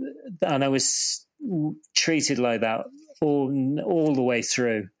and I was treated like that all the way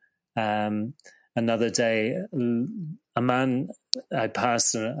through. Another day, a man I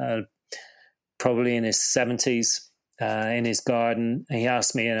passed, probably in his 70s, in his garden. He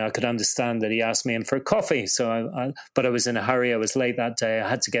asked me, and I could understand that he asked me in for a coffee. So, but I was in a hurry. I was late that day. I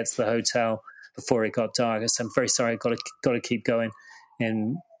had to get to the hotel before it got dark. I said, "I'm very sorry. I've got to keep going."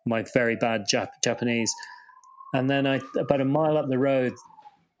 In my very bad Japanese, and then about a mile up the road,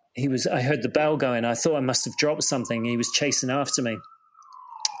 I heard the bell going. I thought I must have dropped something. He was chasing after me,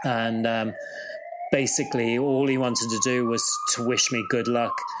 and basically all he wanted to do was to wish me good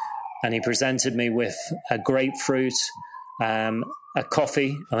luck. And he presented me with a grapefruit, a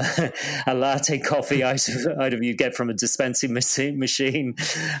coffee, a latte coffee out of you get from a dispensing machine,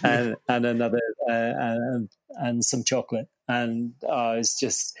 and another and some chocolate, and it's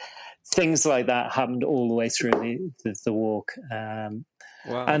just things like that happened all the way through the walk,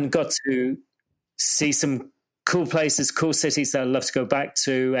 Wow. and got to see some cool places, cool cities that I'd love to go back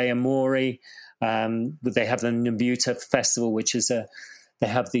to. Aomori, they have the Nabuta Festival, which is they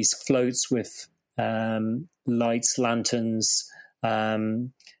have these floats with lights, lanterns.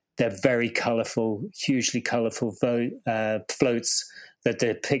 They're very colourful, hugely colourful floats that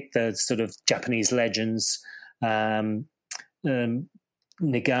depict the sort of Japanese legends. Nagata,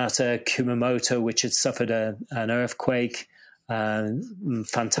 Kumamoto, which had suffered an earthquake.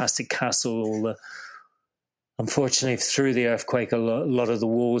 Fantastic castle. Unfortunately, through the earthquake, a lot of the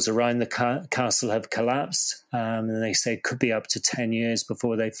walls around the castle have collapsed, and they say it could be up to 10 years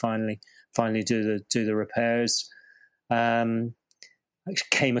before they finally do the repairs. I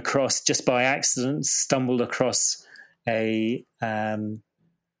came across, just by accident, stumbled across an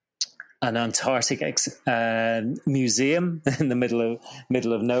Antarctic museum in the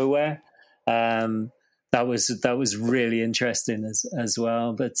middle of nowhere. That was really interesting as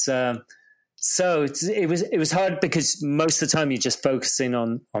well. But so it was hard because most of the time you're just focusing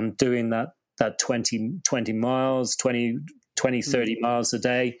on doing that 20 miles, 30 miles a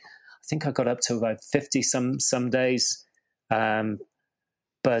day. I think I got up to about 50 some days.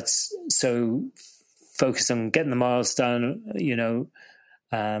 But so focus on getting the miles done,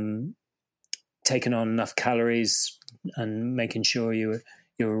 taking on enough calories and making sure you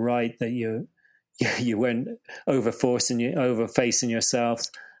were right, that you weren't overfacing yourself.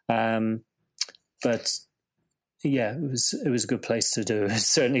 But yeah, it was a good place to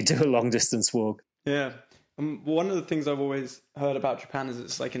certainly do a long distance walk. Yeah. One of the things I've always heard about Japan is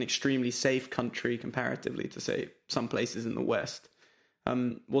it's like an extremely safe country comparatively to, say, some places in the West.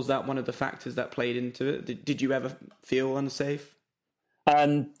 Was that one of the factors that played into it? Did you ever feel unsafe?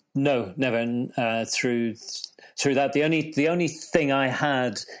 No, never. Through that, the only thing I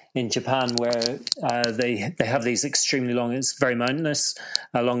had in Japan where they have these extremely long, it's very mountainous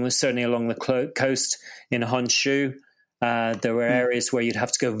certainly along the coast in Honshu. There were areas where you'd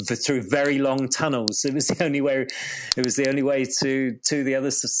have to go through very long tunnels. It was the only way. It was the only way to the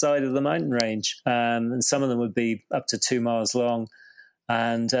other side of the mountain range, and some of them would be up to 2 miles long.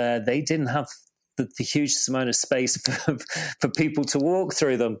 And they didn't have the hugest amount of space for people to walk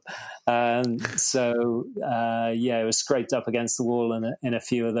through them. So it was scraped up against the wall in a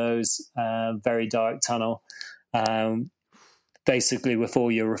few of those. Very dark tunnel, basically with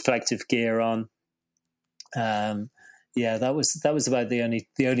all your reflective gear on. That was about the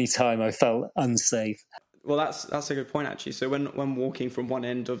only time I felt unsafe. Well, that's a good point actually. So when walking from one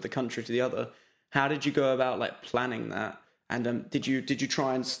end of the country to the other, how did you go about like planning that? And did you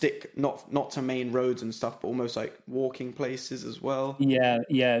try and stick not to main roads and stuff, but almost like walking places as well?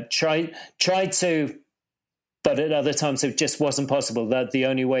 Yeah. Tried to, but at other times it just wasn't possible. That the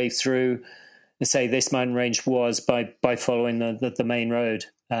only way through, say, this mountain range was by following the main road,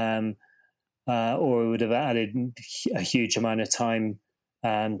 or it would have added a huge amount of time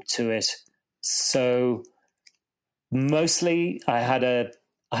to it. So mostly, I had a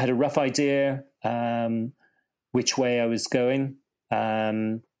rough idea. Which way I was going,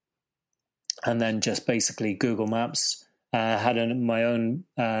 and then just basically Google Maps. Had my own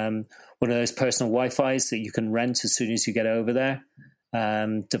one of those personal Wi-Fi's that you can rent as soon as you get over there,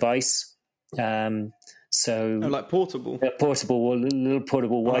 device. So like portable, little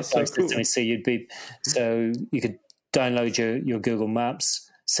portable Wi-Fi so cool. system. So you could download your Google Maps,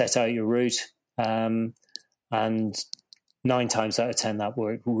 set out your route, and 9 times out of 10 that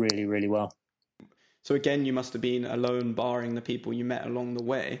worked really, really well. So again, you must have been alone, barring the people you met along the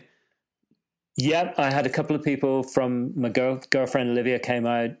way. Yeah, I had a couple of people from my girlfriend Olivia came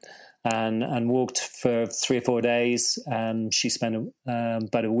out and walked for 3 or 4 days. She spent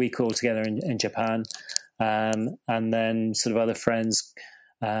about a week altogether in Japan, and then sort of other friends,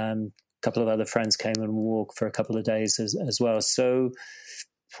 a couple of other friends came and walked for a couple of days as well. So,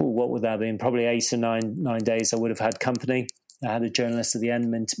 what would that have been? Probably 8 or 9 days. I would have had company. I had a journalist at the end,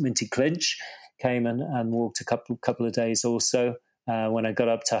 Minty Clinch, came and walked a couple of days also when I got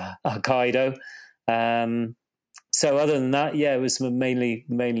up to Hokkaido. So other than that, it was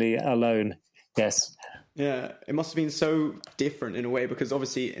mainly alone. Yes. Yeah, it must have been so different in a way, because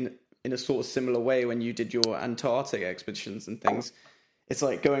obviously in a sort of similar way when you did your Antarctic expeditions and things, it's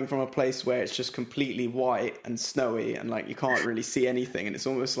like going from a place where it's just completely white and snowy and like you can't really see anything, and it's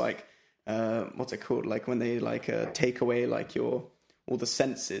almost like what's it called? Like when they take away like all the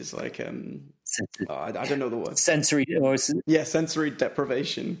senses, like I don't know the word. Sensory or sensory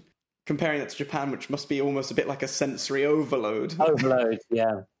deprivation. Comparing that to Japan, which must be almost a bit like a sensory overload. Overload,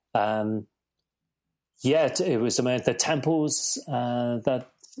 yeah. It was the temples that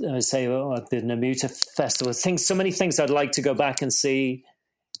I say the Namuta festival. So many things I'd like to go back and see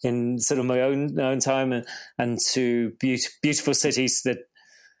in sort of my own time, and to beautiful cities that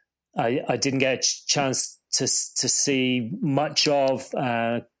I didn't get a chance to see much of.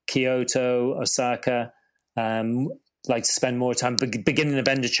 Kyoto, Osaka. Like to spend more time. Beginning of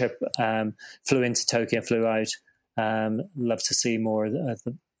end of trip, flew into Tokyo, flew out. Love to see more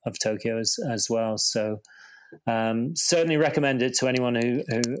of Tokyo as well. So certainly recommend it to anyone who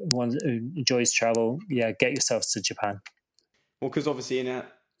enjoys travel. Yeah, get yourselves to Japan. Well, because obviously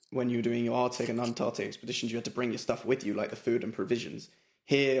when you were doing your Arctic and Antarctic expeditions, you had to bring your stuff with you, like the food and provisions.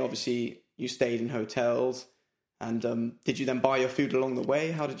 Here, obviously, you stayed in hotels. And did you then buy your food along the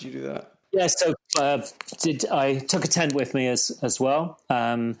way? How did you do that? Yeah, so I took a tent with me as well.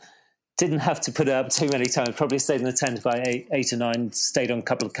 Didn't have to put it up too many times. Probably stayed in the tent by eight or nine. Stayed on a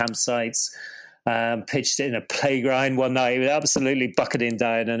couple of campsites. Pitched it in a playground one night. It was absolutely bucketing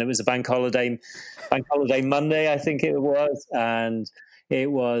down, and it was a bank holiday Monday, I think it was, and it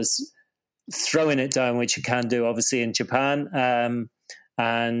was throwing it down, which you can do obviously in Japan.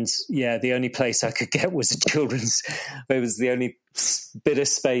 And yeah, the only place I could get was a children's. It was the only bit of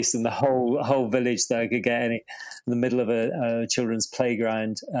space in the whole village that I could get in the middle of a children's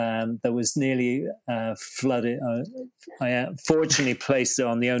playground that was nearly flooded. I fortunately placed it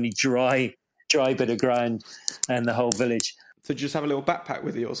on the only dry bit of ground in the whole village. So did you just have a little backpack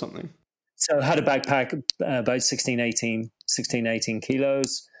with you or something? So I had a backpack about 16, 18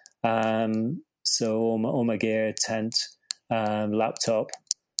 kilos. So all my gear, tent, laptop,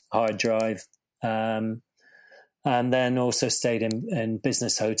 hard drive, and then also stayed in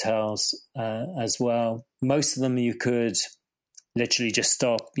business hotels as well. Most of them you could literally just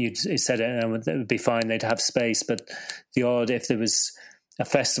stop. You'd set it and it would be fine. They'd have space, but the odd, if there was a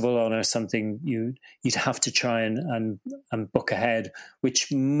festival on or something, you'd have to try and book ahead,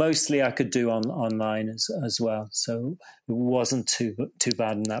 which mostly I could do online as well. So it wasn't too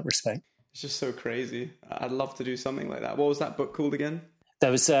bad in that respect. It's just so crazy. I'd love to do something like that. What was that book called again?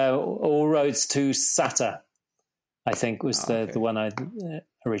 There was All Roads to Saturn, I think was the one I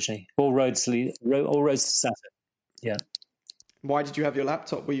originally. All Roads to Saturn. Yeah. Why did you have your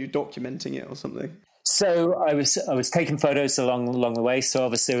laptop? Were you documenting it or something? So I was taking photos along the way. So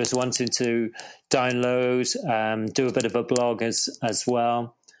obviously I was wanting to download, do a bit of a blog as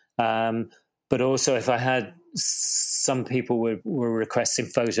well. But also if I had, some people were requesting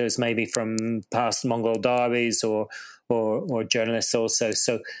photos maybe from past Mongol derbies or journalists also.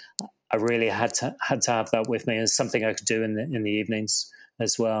 So I really had to have that with me as something I could do in the evenings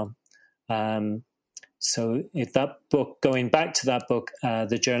as well. So if that book, going back to that book,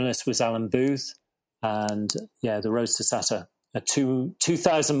 the journalist was Alan Booth. And yeah, The Road to Saturn, a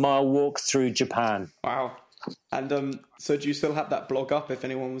 2,000-mile walk through Japan. Wow. And so do you still have that blog up if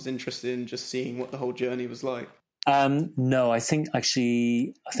anyone was interested in just seeing what the whole journey was like? No, I think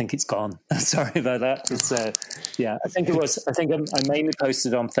it's gone. Sorry about that. It's I think it was. I think I mainly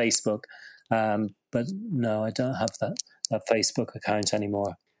posted on Facebook, but no, I don't have that Facebook account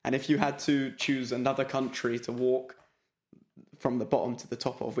anymore. And if you had to choose another country to walk from the bottom to the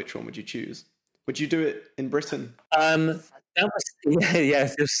top of, which one would you choose? Would you do it in Britain? That was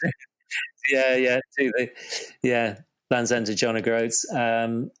Land's End to John O'Groats.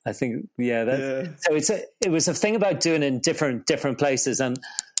 I think So it was a thing about doing it in different places, and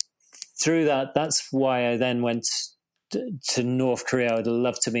through that's why I then went to North Korea. I'd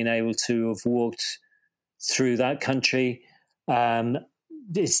love to have been able to have walked through that country. It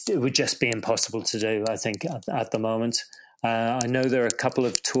would just be impossible to do, I think, at the moment. I know there are a couple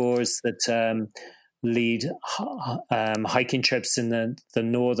of tours that lead hiking trips in the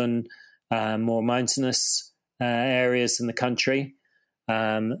northern, more mountainous areas in the country.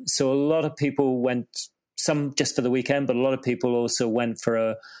 So a lot of people went, some just for the weekend, but a lot of people also went for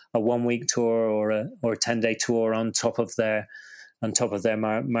a 1-week tour or a 10-day tour on top of their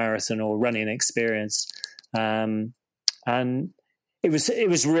marathon or running experience. And it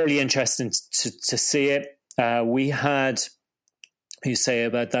was really interesting to see it. We had, you say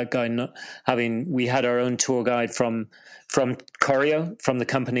about that guy not having, we had our own tour guide from Koryo, from the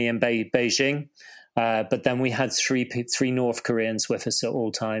company in Beijing, but then we had three North Koreans with us at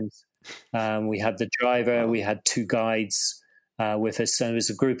all times. We had the driver, we had 2 guides with us, so it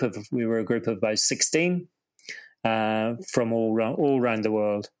was we were a group of about 16 from all around the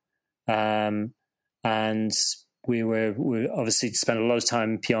world, and we obviously spent a lot of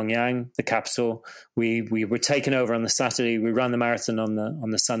time in Pyongyang, the capital. We were taken over on the Saturday. We ran the marathon on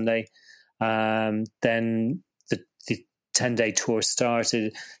the Sunday. Then the 10-day tour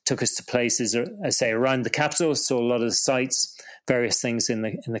started, took us to places, I say, around the capital. Saw a lot of the sites, various things in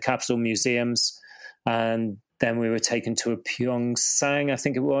the capital, museums, and then we were taken to a Pyeongchang, I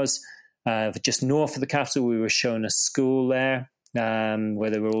think it was, just north of the capital. We were shown a school there where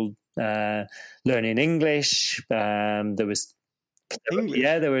they were all learning English. There was English.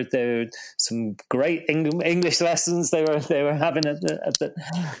 Yeah, there were some great English lessons they were having at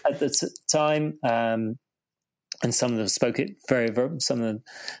the time, and some of them spoke it some of them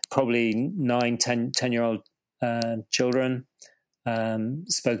probably 10-year-old children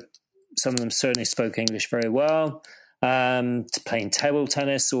spoke. Some of them certainly spoke English very well. Playing table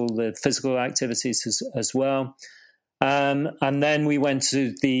tennis, all the physical activities as well. And then we went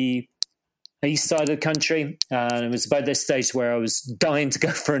to the east side of the country, and it was about this stage where I was dying to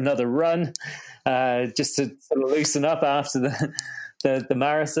go for another run, just to sort of loosen up after the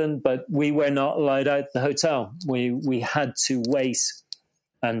marathon. But we were not allowed out the hotel. We had to wait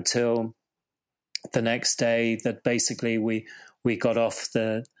until the next day. That basically we got off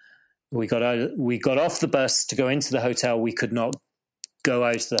the bus to go into the hotel. We could not go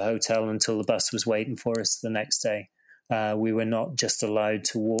out of the hotel until the bus was waiting for us the next day. We were not just allowed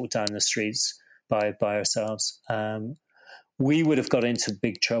to walk down the streets by ourselves. We would have got into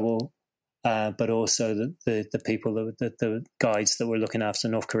big trouble, but also the people, the guides that were looking after,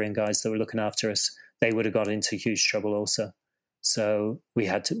 North Korean guides that were looking after us, they would have got into huge trouble also. So we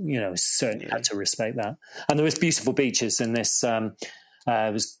had to, certainly had to respect that. And there was beautiful beaches in this. It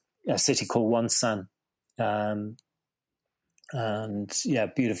was a city called Wonsan. And yeah,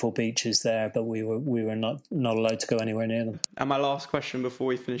 beautiful beaches there, but we were not allowed to go anywhere near them. And my last question before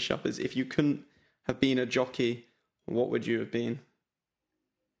we finish up is, if you couldn't have been a jockey, what would you have been?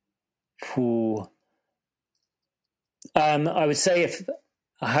 I would say if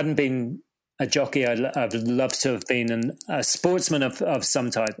I hadn't been a jockey, I'd love to have been a sportsman of some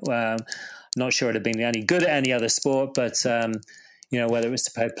type. Not sure I'd have been any good at any other sport, but whether it was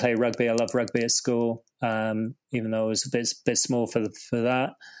to play rugby, I loved rugby at school, even though I was a bit small for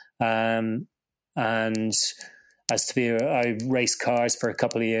that. And as to be, I raced cars for a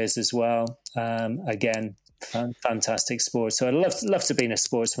couple of years as well. Again, fantastic sport. So I'd love to be a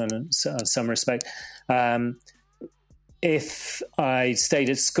sportsman in some respect. If I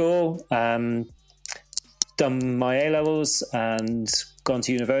stayed at school, done my A-levels and gone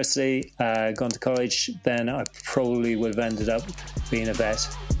to university, gone to college, then I probably would have ended up being a vet.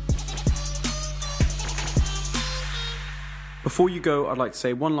 Before you go, I'd like to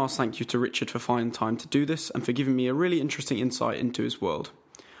say one last thank you to Richard for finding time to do this and for giving me a really interesting insight into his world.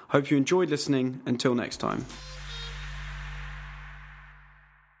 I hope you enjoyed listening. Until next time.